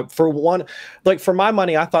I for one, like for my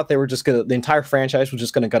money, I thought they were just going to, the entire franchise was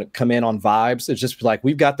just going to come in on vibes. It's just like,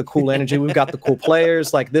 we've got the cool energy, we've got the cool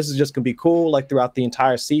players, like this is just going to be cool, like throughout the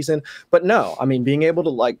entire season. But no, I mean, being able to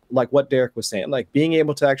like what Derek was saying, like being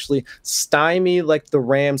able to actually stymie like the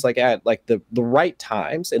Rams, like at like the right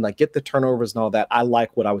times and like get the turnovers and all that. I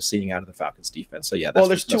like what I was seeing out of the Falcons defense. So yeah, well,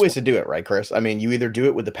 there's two ways to do it, right, Chris? I mean, you either do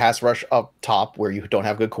it with the pass rush up top where you don't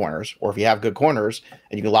have good corners, or if you have good corners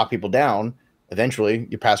and you can lock people down, eventually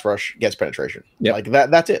your pass rush gets penetration. Like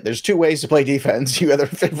that's it. There's two ways to play defense. You either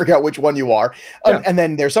figure out which one you are. And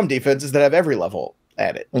then there's some defenses that have every level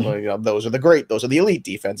at it. Those are those are the elite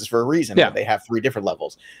defenses for a reason. They have 3 different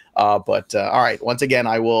levels. All right. Once again,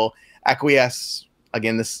 I will acquiesce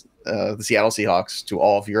again the Seattle Seahawks to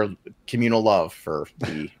all of your communal love for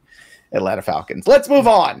the Atlanta Falcons. Let's move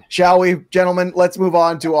on, shall we, gentlemen? Let's move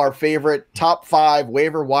on to our favorite top 5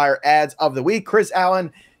 waiver wire ads of the week. Chris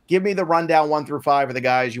Allen, give me the rundown 1 through 5 of the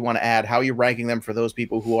guys you want to add. How are you ranking them for those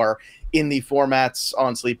people who are in the formats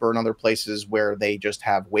on Sleeper and other places where they just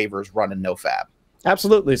have waivers running no fab?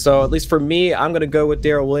 Absolutely. So at least for me, I'm going to go with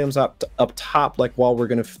Darrel Willams up top. Like while we're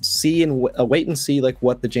going to see and wait and see like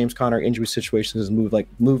what the James Conner injury situation is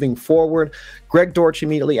moving forward. Greg Dortch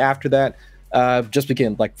immediately after that. Just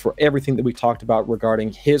again, like for everything that we talked about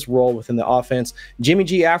regarding his role within the offense. Jimmy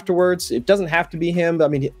G afterwards. It doesn't have to be him. I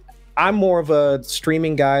mean, I'm more of a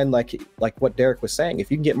streaming guy, and like what Derek was saying, if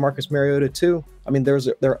you can get Marcus Mariota too, I mean, there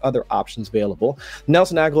are other options available.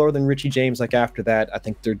 Nelson Agholor, then Richie James. Like after that, I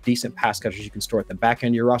think they're decent pass catchers you can store at the back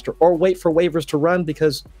end of your roster, or wait for waivers to run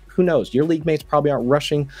because who knows? Your league mates probably aren't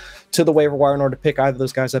rushing to the waiver wire in order to pick either of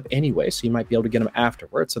those guys up anyway, so you might be able to get them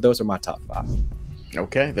afterwards. So those are my top 5.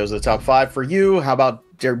 Okay, those are the top 5 for you. How about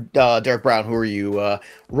Derek Brown? Who are you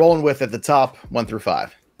rolling with at the top 1 through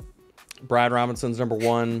 5? Brad Robinson's number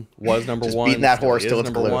 1, was number Just 1. Beating that horse till it's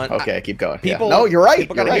number blue. 1. Okay, keep going. People, No, you're right.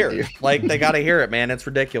 People gotta hear it. Like they gotta hear it, man. It's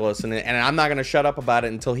ridiculous, and I'm not gonna shut up about it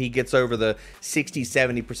until he gets over the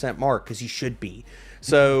 60-70% mark because he should be.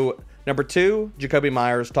 So number 2, Jacoby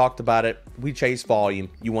Myers, talked about it. We chase volume.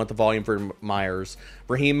 You want the volume for Myers.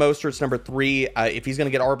 Raheem Mostert's number 3. If he's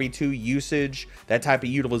gonna get RB2 usage, that type of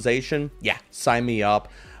utilization, yeah, sign me up.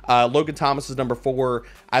 Logan Thomas is number 4.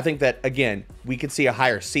 I think that, again, we could see a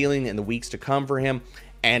higher ceiling in the weeks to come for him.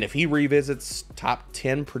 And if he revisits top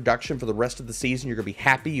 10 production for the rest of the season, you're going to be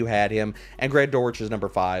happy you had him. And Greg Dortch is number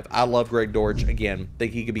 5. I love Greg Dortch. Again,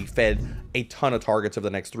 think he could be fed a ton of targets over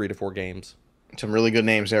the next 3 to 4 games. Some really good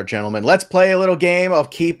names there, gentlemen. Let's play a little game of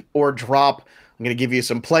keep or drop. I'm going to give you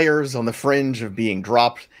some players on the fringe of being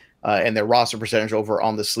dropped and their roster percentage over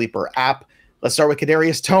on the Sleeper app. Let's start with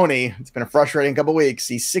Kadarius Toney. It's been a frustrating couple weeks.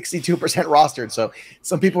 He's 62% rostered, so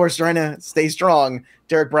some people are trying to stay strong.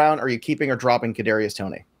 Derek Brown, are you keeping or dropping Kadarius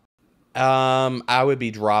Toney? I would be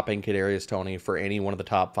dropping Kadarius Toney for any one of the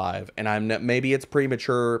top 5, and maybe it's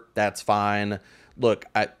premature. That's fine. Look,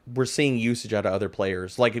 we're seeing usage out of other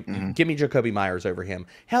players. Like, give me Jacoby Myers over him.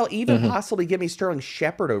 Hell, even possibly give me Sterling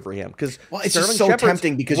Shepard over him. Because it's just so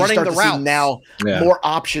tempting because you start to see now more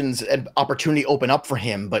options and opportunity open up for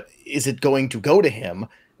him. But is it going to go to him?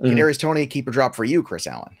 Kadarius Toney, keep or drop for you, Chris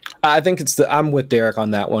Allen? I think I'm with Derek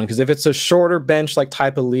on that one, because if it's a shorter bench like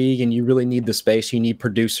type of league and you really need the space, you need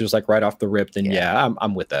producers like right off the rip, then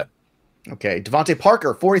I'm with that. Okay, Devontae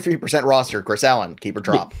Parker, 43% roster. Chris Allen, keep or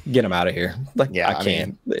drop? Get him out of here. Like, I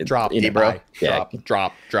can't. Drop, DBro.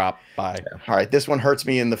 Drop, bye. Yeah. All right, this one hurts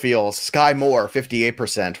me in the feels. Sky Moore, 58%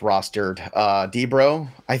 rostered. DBro,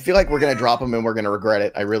 I feel like we're going to drop him and we're going to regret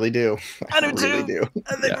it. I really do. I do really do.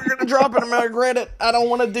 I think we're going to drop him and I regret it. I don't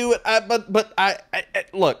want to do it. But I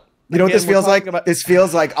look. You know what this feels like? This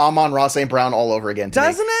feels like Amon-Ra St. Brown all over again.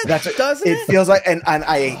 Doesn't it? Doesn't it? It feels like, and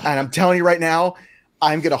I'm telling you right now,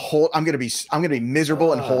 I'm gonna be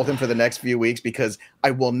miserable and hold him for the next few weeks because I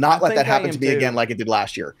will not let that happen to me again like it did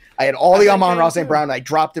last year. I had all the Amon-Ra St. Brown, and I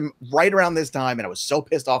dropped him right around this time, and I was so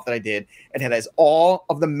pissed off that I did, and it has all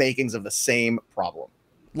of the makings of the same problem.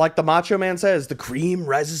 Like the Macho Man says, the cream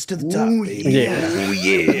rises to the top.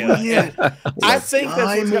 I think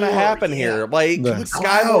that's what's going to happen here. Like,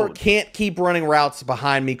 Sky Moore can't keep running routes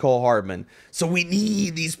behind Mecole Hardman. So we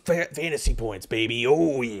need these fantasy points, baby.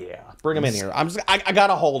 Oh, yeah. Bring him in here. I got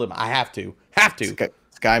to hold him. I have to. Okay.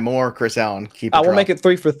 Sky Moore, Chris Allen, keep it. I will make it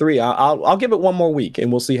 3 for 3. I'll give it one more week,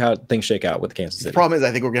 and we'll see how things shake out with Kansas City. The problem is,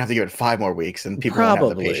 I think we're gonna have to give it 5 more weeks, and people won't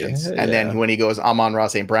have the patience. And then when he goes Amon-Ra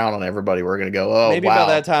St. Brown on everybody, we're gonna go, maybe by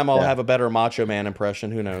that time I'll have a better Macho Man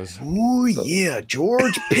impression. Who knows? Ooh, yeah,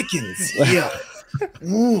 George Pickens. Yeah.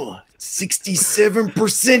 Ooh,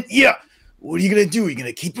 67%. Yeah. What are you gonna do? Are you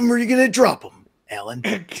gonna keep him or are you gonna drop him, Alan?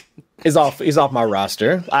 He's off my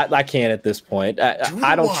roster. I can't at this point.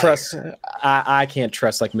 I don't trust. I can't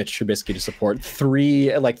trust like Mitch Trubisky to support three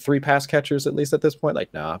pass catchers at least at this point.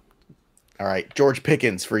 Like, nah. All right, George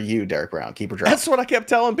Pickens for you, Derek Brown. Keep her drop. That's what I kept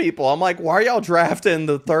telling people. I'm like, why are y'all drafting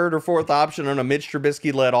the 3rd or 4th option on a Mitch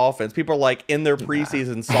Trubisky-led offense? People are like in their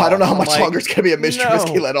preseason. I don't know how much longer it's gonna be a Mitch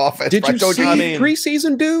Trubisky-led offense. Did you see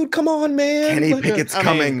preseason, dude? Come on, man. Kenny Pickett's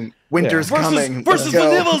coming. Winter's coming. Versus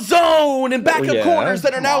vanilla zone and backup corners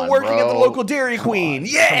that are now working at the local Dairy Queen.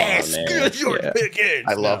 Yes, good George Pickens.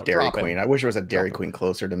 I love Dairy Queen. I wish there was a Dairy Queen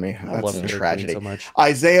closer to me. That's a tragedy. So much.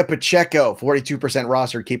 Isaiah Pacheco, 42%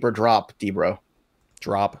 roster. Keep or drop, DBro.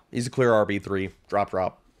 Drop. He's a clear RB3.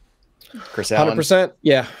 Drop. Chris Allen. 100%.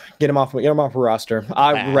 Yeah, get him off the roster.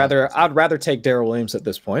 I'd rather take Darrel Willams at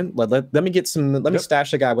this point. Let me get some. Let me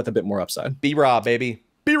stash a guy with a bit more upside. B-Rob, baby.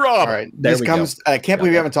 B-Rob. All right, this comes. I can't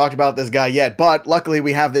believe we haven't talked about this guy yet, but luckily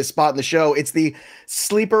we have this spot in the show. It's the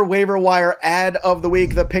Sleeper Waiver Wire ad of the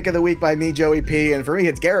week, the pick of the week by me, Joey P, and for me,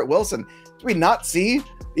 it's Garrett Wilson. Did we not see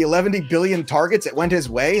the 11 billion targets that went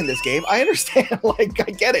his way in this game? I understand, like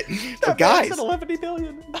I get it, but guys, 11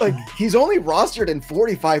 billion. Like he's only rostered in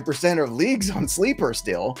 45% of leagues on Sleeper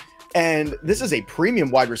still. And this is a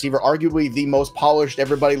premium wide receiver, arguably the most polished,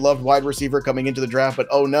 everybody loved wide receiver coming into the draft. But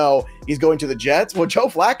oh no, he's going to the Jets. Well, Joe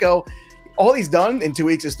Flacco, all he's done in 2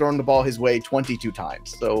 weeks is thrown the ball his way 22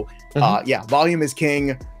 times. So yeah, volume is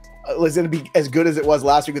king. Is it going to be as good as it was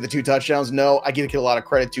last week with the 2 touchdowns? No, I give a lot of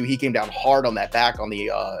credit to. He came down hard on that back on the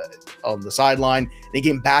sideline. And he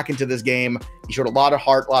came back into this game. He showed a lot of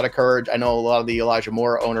heart, a lot of courage. I know a lot of the Elijah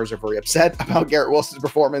Moore owners are very upset about Garrett Wilson's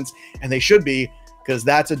performance, and they should be, because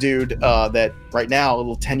that's a dude that right now a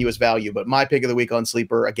little tenuous value. But my pick of the week on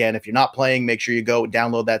Sleeper, again, if you're not playing, make sure you go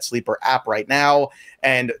download that Sleeper app right now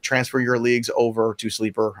and transfer your leagues over to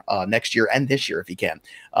Sleeper next year and this year if you can.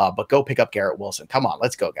 But go pick up Garrett Wilson. Come on,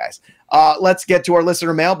 let's go, guys. Let's get to our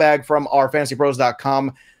listener mailbag from our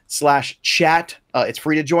fantasypros.com/chat. It's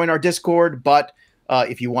free to join our Discord, but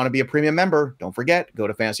if you want to be a premium member, don't forget, go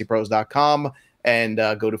to fantasypros.com and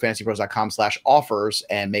go to fantasypros.com/offers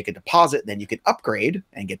and make a deposit. Then you can upgrade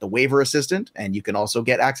and get the waiver assistant, and you can also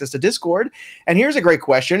get access to Discord. And here's a great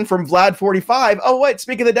question from Vlad45. Oh, wait,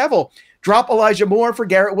 speak of the devil. Drop Elijah Moore for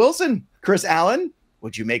Garrett Wilson. Chris Allen,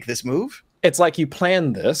 would you make this move? It's like you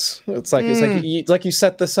planned this. It's like you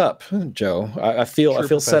set this up, Joe. I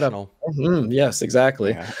feel set up. Yes,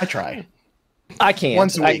 exactly. Yeah, I try. I can't.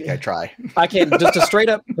 Once a week, I try. I can't. Just a straight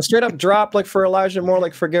up drop like for Elijah Moore,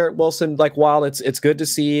 like for Garrett Wilson. Like while it's good to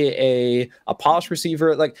see a polished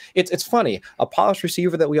receiver, like it's funny, a polished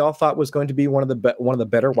receiver that we all thought was going to be one of the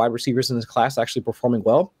better wide receivers in this class actually performing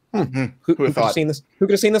well. Who could have seen this? Who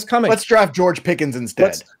could have seen this coming? Let's draft George Pickens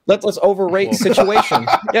instead. Let's overrate situation.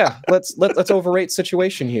 Yeah, let's overrate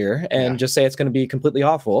situation here and just say it's going to be completely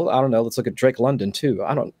awful. I don't know. Let's look at Drake London too.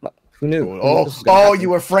 Who knew? You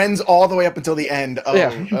were friends all the way up until the end.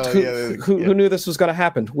 Who knew this was going to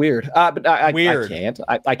happen? Weird. But I can't.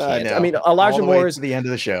 I can't. I mean, Elijah Moore is the end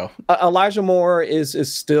of the show. Elijah Moore is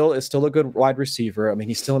still a good wide receiver. I mean,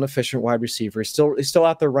 he's still an efficient wide receiver. He's still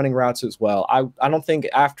out there running routes as well. I don't think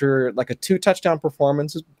after like a 2 touchdown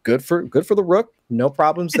performance is good for the Rook. No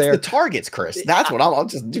problems there. It's the targets, Chris. That's what I'll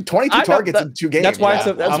just do. 22 targets in 2 games. That's why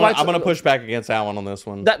I'm going to push back against Allen on this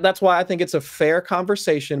one. That's why I think it's a fair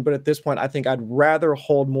conversation. But at this point, I think I'd rather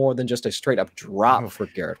hold more than just a straight up drop for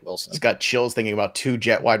Garrett Wilson. It's got chills thinking about 2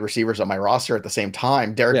 jet wide receivers on my roster at the same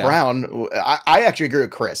time. Derek Brown. I actually agree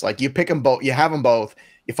with Chris. Like you pick them both, you have them both.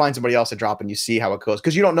 You find somebody else to drop and you see how it goes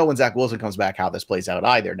because you don't know when Zach Wilson comes back how this plays out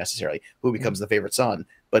either necessarily. Who becomes the favorite son?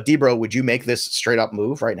 But DBro, would you make this straight up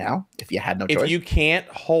move right now if you had no choice? If you can't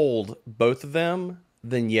hold both of them,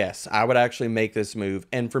 then yes, I would actually make this move.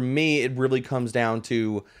 And for me, it really comes down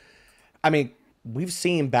to, I mean, we've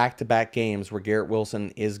seen back-to-back games where Garrett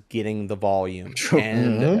Wilson is getting the volume,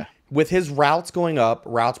 and with his routes going up,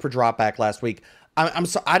 routes per dropback last week. I'm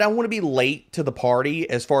so I don't want to be late to the party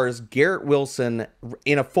as far as Garrett Wilson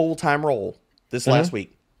in a full-time role this last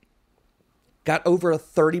week got over a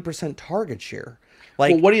 30% target share.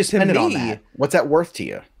 Like, well, what are you spending on that? What's that worth to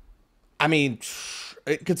you? I mean,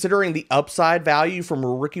 considering the upside value from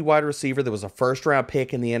a rookie wide receiver that was a first-round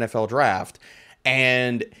pick in the NFL draft,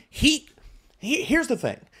 and here's the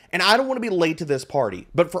thing, and I don't want to be late to this party,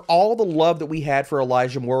 but for all the love that we had for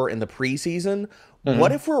Elijah Moore in the preseason,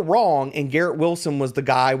 what if we're wrong and Garrett Wilson was the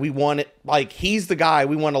guy we wanted, like he's the guy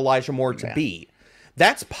we want Elijah Moore to be?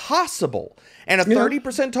 That's possible. And a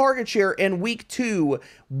 30% target share in week 2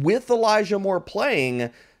 with Elijah Moore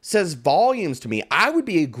playing says volumes to me. I would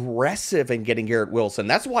be aggressive in getting Garrett Wilson.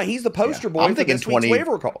 That's why he's the poster boy. I'm thinking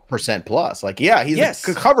 20% plus. Like, he's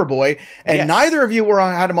the cover boy, and neither of you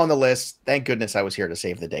had him on the list. Thank goodness I was here to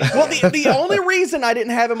save the day. Well, the only reason I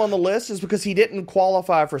didn't have him on the list is because he didn't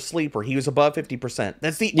qualify for sleeper. He was above 50%.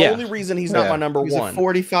 That's the only reason he's not my number one. He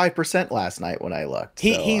was at 45% last night when I looked. So,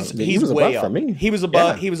 he was way up for me. He was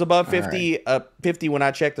above 50 when I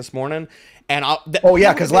checked this morning. And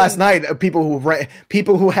because last night people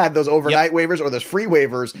who had those overnight waivers or those free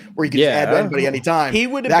waivers where you could just add anybody anytime. He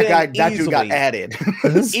would have that dude got added.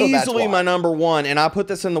 So easily my number one. And I put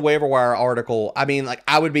this in the waiver wire article. I mean, like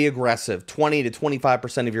I would be aggressive, 20 to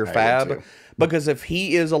 25% of your fab, because if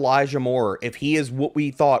he is Elijah Moore, if he is what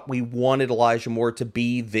we thought we wanted Elijah Moore to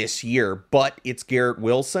be this year, but it's Garrett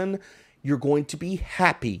Wilson, you're going to be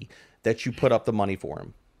happy that you put up the money for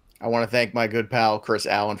him. I want to thank my good pal, Chris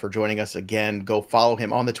Allen, for joining us again. Go follow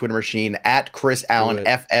him on the Twitter machine at Chris Allen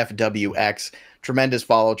FFWX. Tremendous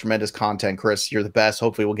follow, tremendous content, Chris. You're the best.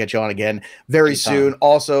 Hopefully we'll get you on again very soon.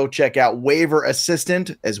 Also, check out Waiver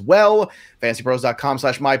Assistant as well.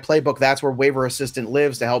 FantasyPros.com/myplaybook. That's where Waiver Assistant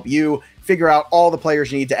lives to help you figure out all the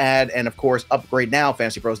players you need to add. And of course, upgrade now,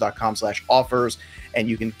 FantasyPros.com/offers. And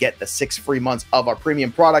you can get the 6 free months of our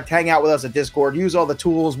premium product. Hang out with us at Discord. Use all the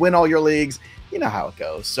tools. Win all your leagues. You know how it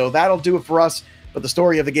goes. So that'll do it for us. But the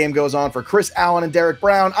story of the game goes on for Chris Allen and Derek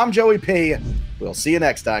Brown. I'm Joey P. We'll see you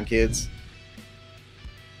next time, kids.